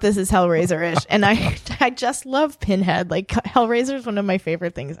 Everything about this is Hellraiser-ish. And I just love Pinhead. Hellraiser is one of my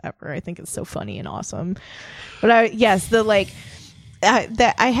favorite things ever. I think it's so funny and awesome. But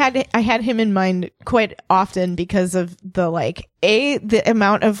that I had him in mind quite often because of the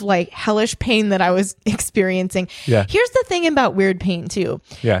amount of hellish pain that I was experiencing. Yeah. Here's the thing about weird pain too.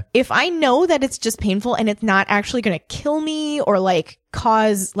 Yeah. If I know that it's just painful and it's not actually going to kill me or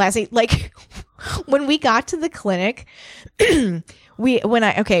cause when we got to the clinic,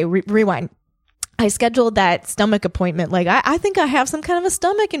 rewind. I scheduled that stomach appointment. I think I have some kind of a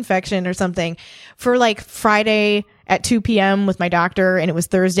stomach infection or something for Friday at 2 p.m. with my doctor, and it was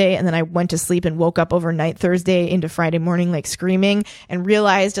Thursday. And then I went to sleep and woke up overnight Thursday into Friday morning, screaming, and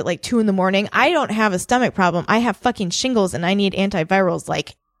realized at 2 a.m, I don't have a stomach problem. I have fucking shingles and I need antivirals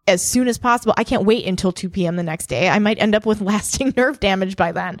as soon as possible. I can't wait until 2 p.m. the next day. I might end up with lasting nerve damage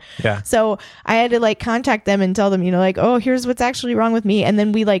by then. Yeah. So I had to contact them and tell them, oh, here's what's actually wrong with me. And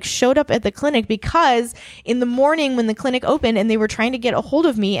then we showed up at the clinic because in the morning when the clinic opened and they were trying to get a hold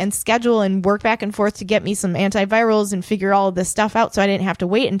of me and schedule and work back and forth to get me some antivirals and figure all of this stuff out so I didn't have to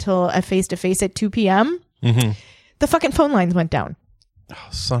wait until a face-to-face at 2 p.m. Mm-hmm. The fucking phone lines went down. Oh,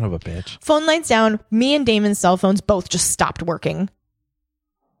 son of a bitch. Phone lines down. Me and Damon's cell phones both just stopped working.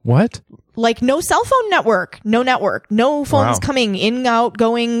 What? No cell phone network, no phones coming in, out,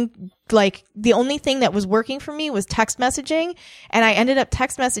 going. The only thing that was working for me was text messaging. And I ended up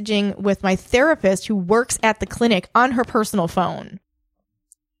text messaging with my therapist who works at the clinic on her personal phone.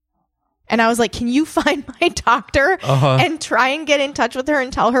 And I was like, can you find my doctor and try and get in touch with her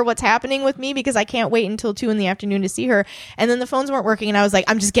and tell her what's happening with me? Because I can't wait until 2 p.m. to see her. And then the phones weren't working. And I was like,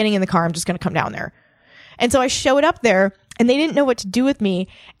 I'm just getting in the car. I'm just going to come down there. And so I showed up there and they didn't know what to do with me.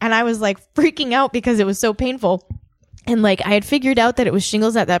 And I was freaking out because it was so painful. And I had figured out that it was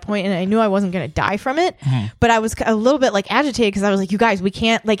shingles at that point and I knew I wasn't going to die from it. Mm-hmm. But I was a little bit agitated because I was like, you guys, we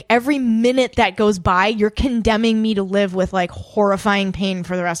can't, every minute that goes by, you're condemning me to live with horrifying pain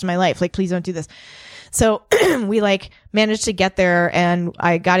for the rest of my life. Please don't do this. So we managed to get there and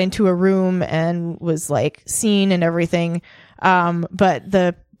I got into a room and was seen and everything. But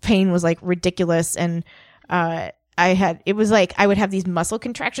the pain was ridiculous. And, it was I would have these muscle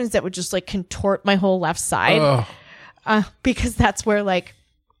contractions that would just contort my whole left side. Because that's where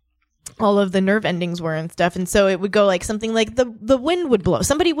all of the nerve endings were and stuff. And so it would go something the wind would blow.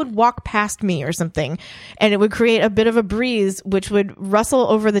 Somebody would walk past me or something and it would create a bit of a breeze, which would rustle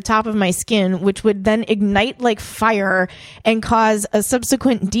over the top of my skin, which would then ignite fire and cause a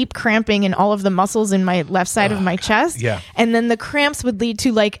subsequent deep cramping in all of the muscles in my left side of my chest. Yeah. And then the cramps would lead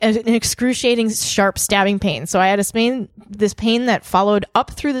to an excruciating sharp stabbing pain. So I had this pain that followed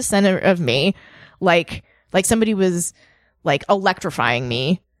up through the center of me, like somebody was electrifying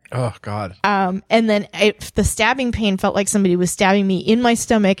me. Oh God. And then the stabbing pain felt like somebody was stabbing me in my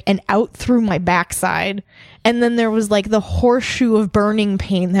stomach and out through my backside. And then there was the horseshoe of burning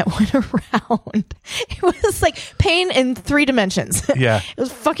pain that went around. It was pain in 3 dimensions. Yeah. It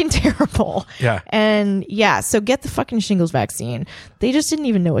was fucking terrible. Yeah. And so get the fucking shingles vaccine. They just didn't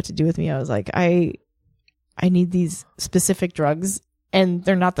even know what to do with me. I was like, I need these specific drugs and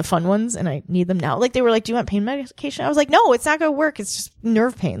they're not the fun ones, and I need them now. Like, they were like, do you want pain medication? I was like, no, it's not going to work. It's just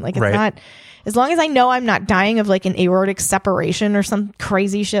nerve pain. Like, it's not, as long as I know I'm not dying of like an aortic separation or some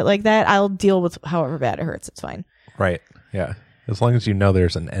crazy shit like that, I'll deal with however bad it hurts. It's fine. Right. Yeah. As long as you know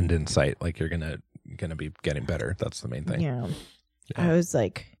there's an end in sight, like you're going to be getting better. That's the main thing. Yeah. I was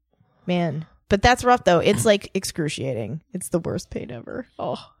like, man, but that's rough though. It's like excruciating. It's the worst pain ever.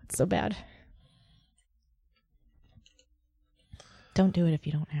 Oh, it's so bad. Don't do it if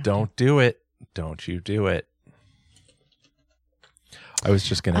you don't have Don't do it. Don't you do it. I was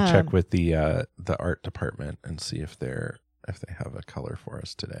just going to check with the art department and see if they have a color for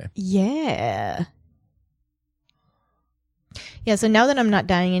us today. Yeah. Yeah, so now that I'm not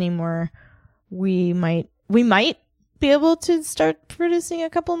dying anymore, we might be able to start producing a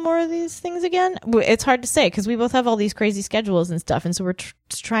couple more of these things again. It's hard to say because we both have all these crazy schedules and stuff, and so we're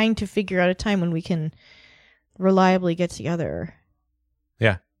trying to figure out a time when we can reliably get together.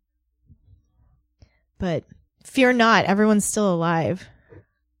 Yeah. But fear not, everyone's still alive.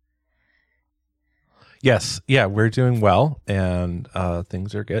 Yes. Yeah, we're doing well, and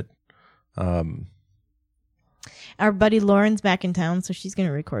things are good. Our buddy Lauren's back in town, so she's going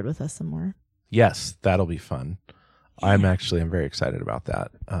to record with us some more. Yes, that'll be fun. I'm very excited about that.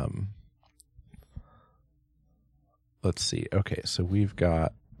 Let's see. Okay, so we've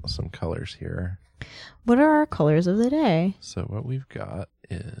got some colors here. What are our colors of the day? So what we've got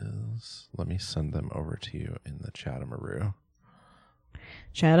is, let me send them over to you in the Chatamaroo.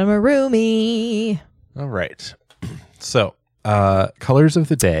 Chatamaroo-me. All right. So, colors of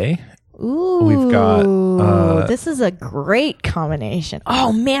the day. Ooh, we've got. This is a great combination.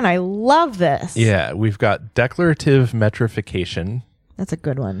 Oh man, I love this. Yeah, we've got declarative metrification. That's a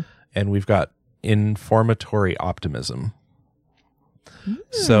good one. And we've got informatory optimism.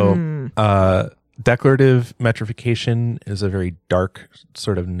 So, declarative metrification is a very dark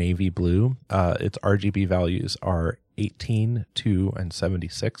sort of navy blue. Its RGB values are 18, 2, and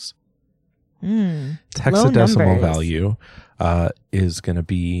 76. Hexadecimal value is going to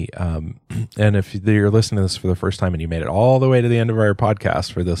be, and if you're listening to this for the first time and you made it all the way to the end of our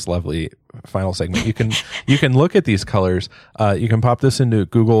podcast for this lovely final segment, you can look at these colors. You can pop this into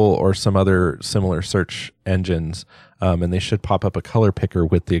Google or some other similar search engines, and they should pop up a color picker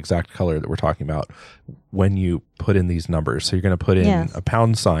with the exact color that we're talking about when you put in these numbers. So you're going to put in a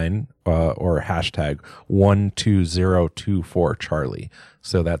pound sign or a hashtag 12024 Charlie.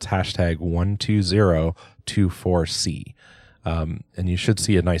 So that's hashtag 12024C. And you should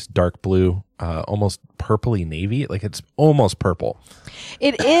see a nice dark blue, almost purpley navy. Like it's almost purple.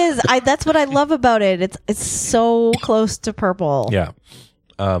 It is. That's what I love about it. It's so close to purple. Yeah.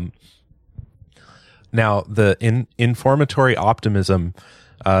 Now the informatory optimism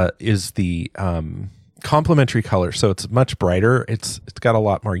is the complementary color. So it's much brighter. It's got a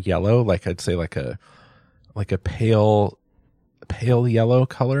lot more yellow. Like I'd say like a pale yellow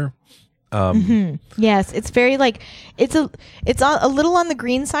color. Yes, it's very like it's a little on the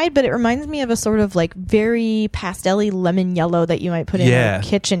green side, but it reminds me of a sort of like very pastel-y lemon yellow that you might put in a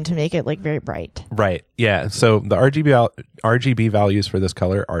kitchen to make it like very bright. Right. Yeah. So the RGB values for this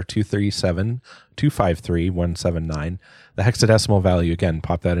color are 237, 253, 179. The hexadecimal value, again,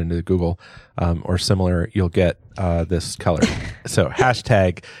 pop that into Google or similar, you'll get this color. So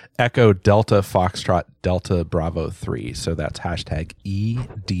hashtag Echo Delta Foxtrot Delta Bravo 3. So that's hashtag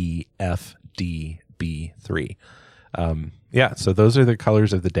EDFDB3. So those are the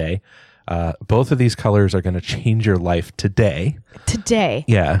colors of the day. Both of these colors are going to change your life today. Today.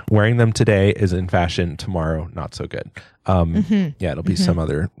 Yeah. Wearing them today is in fashion. Tomorrow, not so good. Yeah, it'll be some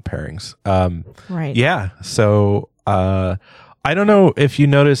other pairings. Right. Yeah. So I don't know if you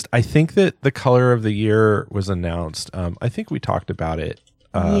noticed, I think that the color of the year was announced. I think we talked about it.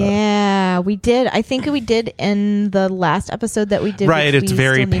 Yeah, we did. I think we did in the last episode that we did. Right. It's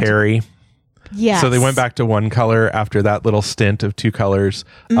very Perry. Yeah. So they went back to one color after that little stint of two colors.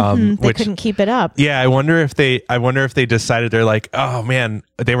 They couldn't keep it up. Yeah, I wonder if they decided, they're like, oh man,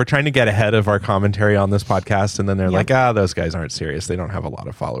 they were trying to get ahead of our commentary on this podcast, and then they're like, those guys aren't serious. They don't have a lot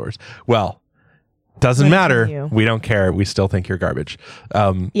of followers. Well, doesn't matter. We don't care. We still think you're garbage.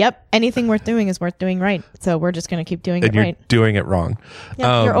 Yep. Anything worth doing is worth doing right. So we're just going to keep doing it right. You're doing it wrong.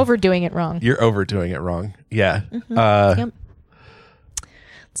 Yeah, you're overdoing it wrong. You're overdoing it wrong. Yeah. Yep.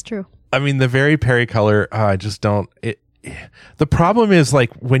 It's true. I mean, the very Perry color, I just don't. The problem is,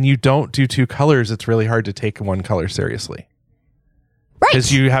 like, when you don't do two colors, it's really hard to take one color seriously. Right.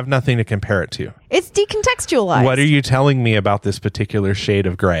 Because you have nothing to compare it to. It's decontextualized. What are you telling me about this particular shade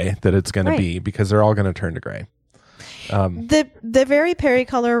of gray that it's going to be? Because they're all going to turn to gray. The very Perry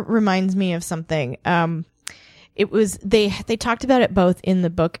color reminds me of something. it was they talked about it both in the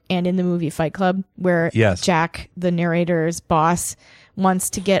book and in the movie Fight Club, where Jack, the narrator's boss,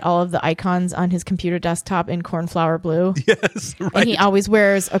 wants to get all of the icons on his computer desktop in cornflower blue. Yes, right. And he always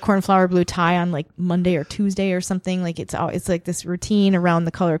wears a cornflower blue tie on like Monday or Tuesday or something. Like it's like this routine around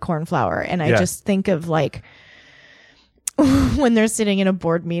the color cornflower. And I just think of like when they're sitting in a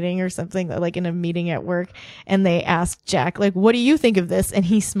board meeting or something, like in a meeting at work, and they ask Jack, like, what do you think of this? And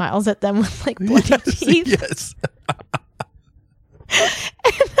he smiles at them with like bloody teeth. Yes.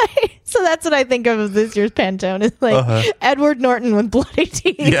 So that's what I think of this year's Pantone. It's like Edward Norton with bloody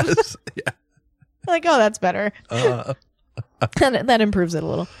teeth. Yes. Yeah. Like, oh, that's better. That improves it a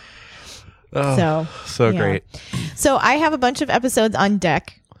little. Oh, so great. So I have a bunch of episodes on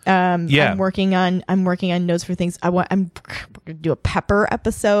deck. I'm working on notes for things. We're gonna do a pepper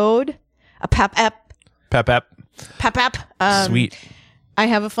episode, a pep ep. Sweet. I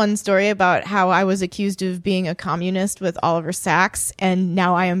have a fun story about how I was accused of being a communist with Oliver Sacks, and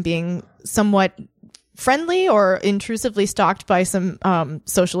now I am being somewhat friendly or intrusively stalked by some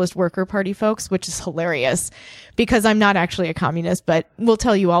Socialist Worker Party folks, which is hilarious because I'm not actually a communist, but we'll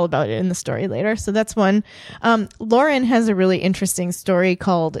tell you all about it in the story later. So that's one. Lauren has a really interesting story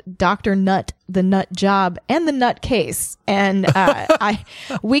called Dr. Nut, the Nut Job, and the Nut Case. And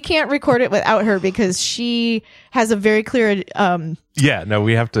we can't record it without her because she has a very clear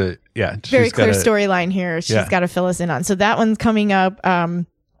we have to very clear storyline here she's got to fill us in on. So that one's coming up.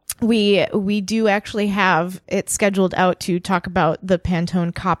 We do actually have it scheduled out to talk about the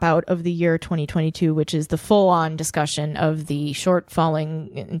Pantone cop-out of the year 2022, which is the full-on discussion of the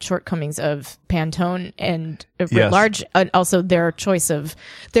shortfalling and shortcomings of Pantone and writ large, and also their choice of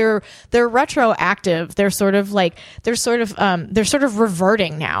they're retroactive. They're sort of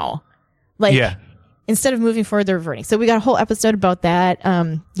reverting now. Like instead of moving forward, they're reverting. So we got a whole episode about that.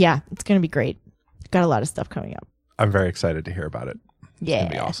 It's going to be great. Got a lot of stuff coming up. I'm very excited to hear about it. Yeah.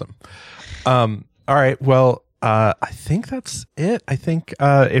 It's gonna be awesome. All right. Well, I think that's it. I think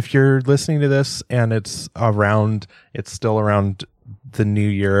if you're listening to this and it's still around the new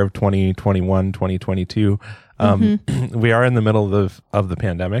year of 2021, 2022. We are in the middle of the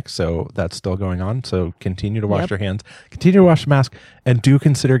pandemic, so that's still going on. So continue to wash your hands, continue to wash the mask, and do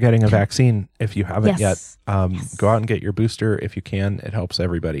consider getting a vaccine if you haven't yet. Go out and get your booster if you can. It helps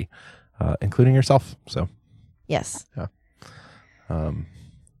everybody, including yourself. So yes.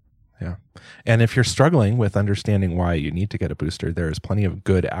 And if you're struggling with understanding why you need to get a booster, there is plenty of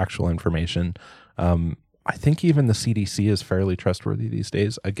good actual information. I think even the CDC is fairly trustworthy these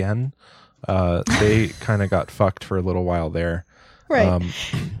days. Again, they kind of got fucked for a little while there. Right.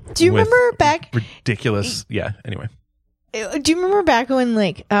 Do you remember back? Ridiculous. Yeah. Anyway. Do you remember back when,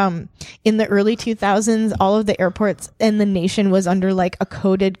 like, in the early 2000s, all of the airports in the nation was under like a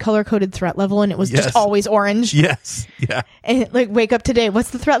color-coded threat level, and it was just always orange? Yes. Yeah. And like, wake up today,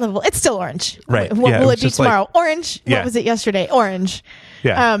 what's the threat level? It's still orange. Right. What will it be tomorrow? Orange. What was it yesterday? Orange.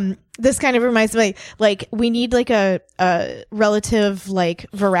 Yeah. This kind of reminds me, like we need like a relative like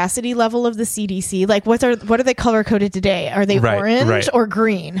veracity level of the CDC. Like what are they color coded today? Are they orange or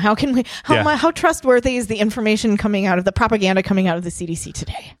green? How can we how trustworthy is the information coming out of the propaganda coming out of the CDC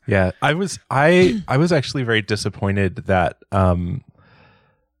today? Yeah, I was actually very disappointed that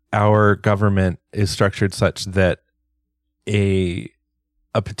our government is structured such that a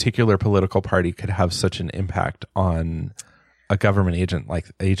particular political party could have such an impact on a government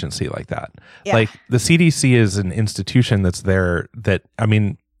agency like that. Yeah. Like the CDC is an institution that's there that, I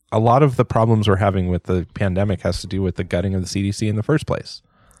mean, a lot of the problems we're having with the pandemic has to do with the gutting of the CDC in the first place.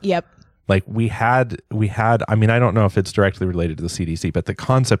 Yep. Like we had, I mean, I don't know if it's directly related to the CDC, but the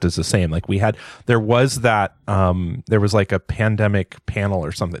concept is the same. Like there was like a pandemic panel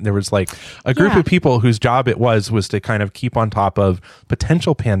or something. There was like a group of people whose job it was to kind of keep on top of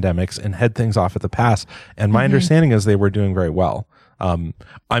potential pandemics and head things off at the pass. And my understanding is they were doing very well.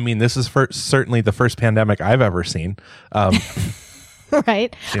 I mean, this is certainly the first pandemic I've ever seen.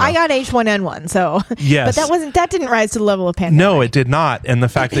 Right. You know. I got H1N1, so yes. But that didn't rise to the level of pandemic. No, it did not. And the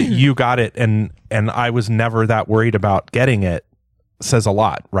fact that you got it and I was never that worried about getting it says a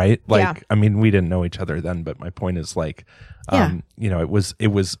lot, right? Like, I mean, we didn't know each other then, but my point is like, you know, it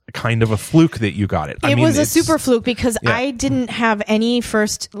was kind of a fluke that you got it. It was a super fluke because I didn't have any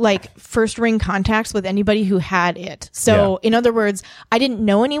first ring contacts with anybody who had it. So in other words, I didn't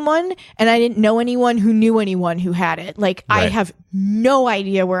know anyone and I didn't know anyone who knew anyone who had it. Like I have no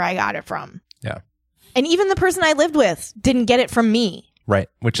idea where I got it from. Yeah. And even the person I lived with didn't get it from me. Right.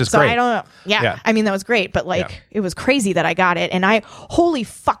 Which is great. So I don't know. Yeah. I mean, that was great, but it was crazy that I got it and holy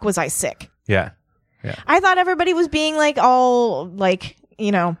fuck was I sick. Yeah. Yeah. I thought everybody was being like all like,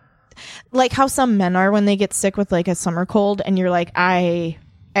 you know, like how some men are when they get sick with like a summer cold, and you're like,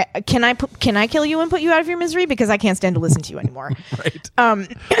 can I kill you and put you out of your misery because I can't stand to listen to you anymore. Right.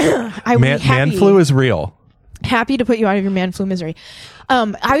 Man flu is real. Happy to put you out of your man flu misery.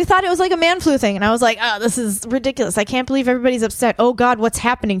 I thought it was like a man flu thing, and I was like, oh, this is ridiculous. I can't believe everybody's upset. Oh God, what's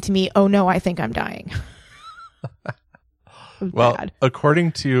happening to me? Oh no, I think I'm dying. Well,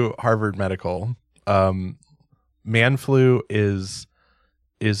 according to Harvard Medical, man flu is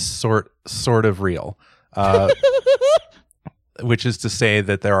sort of real. Which is to say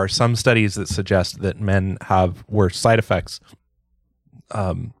that there are some studies that suggest that men have worse side effects.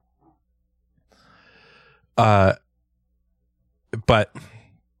 But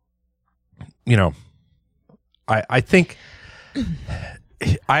you know, I think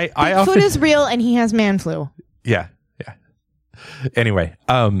I often, food is real, and he has man flu. Yeah. Anyway,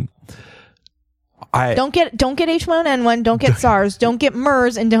 don't get H1N1, don't get SARS, don't get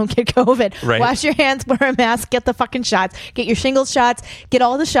MERS, and don't get COVID. Right. Wash your hands, wear a mask, get the fucking shots, get your shingles shots, get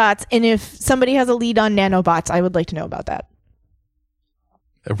all the shots. And if somebody has a lead on nanobots, I would like to know about that.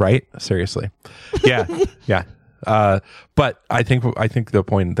 Right? Seriously. Yeah. Yeah. But I think the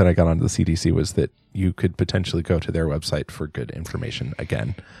point that I got onto the CDC was that you could potentially go to their website for good information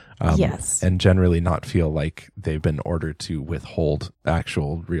again. Yes. And generally not feel like they've been ordered to withhold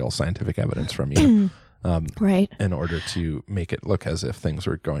actual real scientific evidence from you. Right. In order to make it look as if things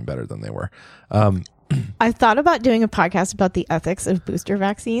were going better than they were. I thought about doing a podcast about the ethics of booster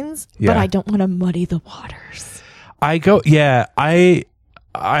vaccines, but I don't want to muddy the waters. I think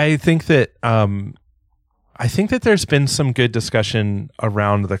that, I think that there's been some good discussion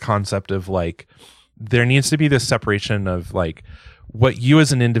around the concept of like, there needs to be this separation of like what you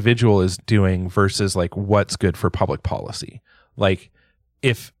as an individual is doing versus like what's good for public policy. Like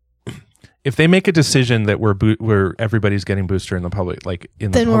if they make a decision that where everybody's getting booster in the public, like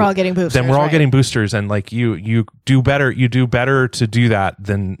we're all getting boosters. Then we're all getting boosters, and like you do better to do that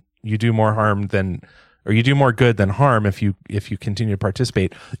than you do more harm than. Or you do more good than harm if you continue to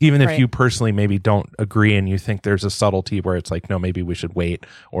participate, even if you personally maybe don't agree and you think there's a subtlety where it's like, no, maybe we should wait,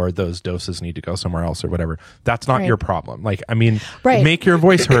 or those doses need to go somewhere else or whatever. That's not your problem. Like, I mean, make your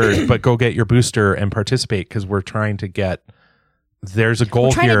voice heard, but go get your booster and participate, because we're trying to get. There's a goal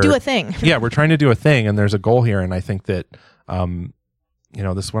we're trying here. To do a thing. Yeah, we're trying to do a thing, and there's a goal here, and I think that,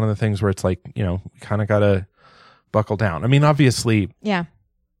 this is one of the things where it's like, we kind of got to buckle down. I mean, obviously, yeah.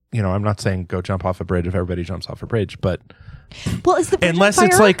 I'm not saying go jump off a bridge if everybody jumps off a bridge, but is the bridge unless on fire?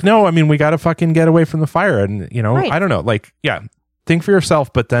 It's like, no, I mean, we got to fucking get away from the fire, and I don't know, like, yeah, think for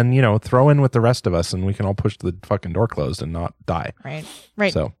yourself, but then throw in with the rest of us, and we can all push the fucking door closed and not die. Right.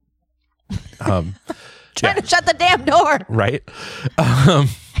 So, trying to shut the damn door. Right.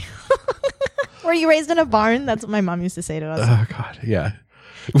 Were you raised in a barn? That's what my mom used to say to us. Oh God, yeah.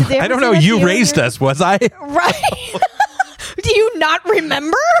 I don't know. You raised us, was I? Right. Do you not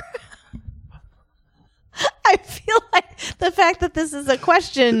remember? I feel like the fact that this is a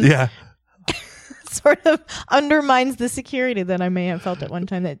question sort of undermines the security that I may have felt at one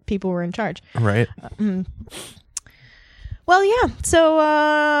time that people were in charge. Right. Well, yeah. So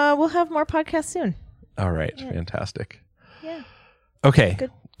we'll have more podcasts soon. All right. Yeah. Fantastic. Yeah. Okay.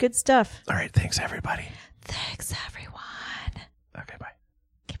 Good stuff. All right. Thanks, everybody. Thanks, everybody.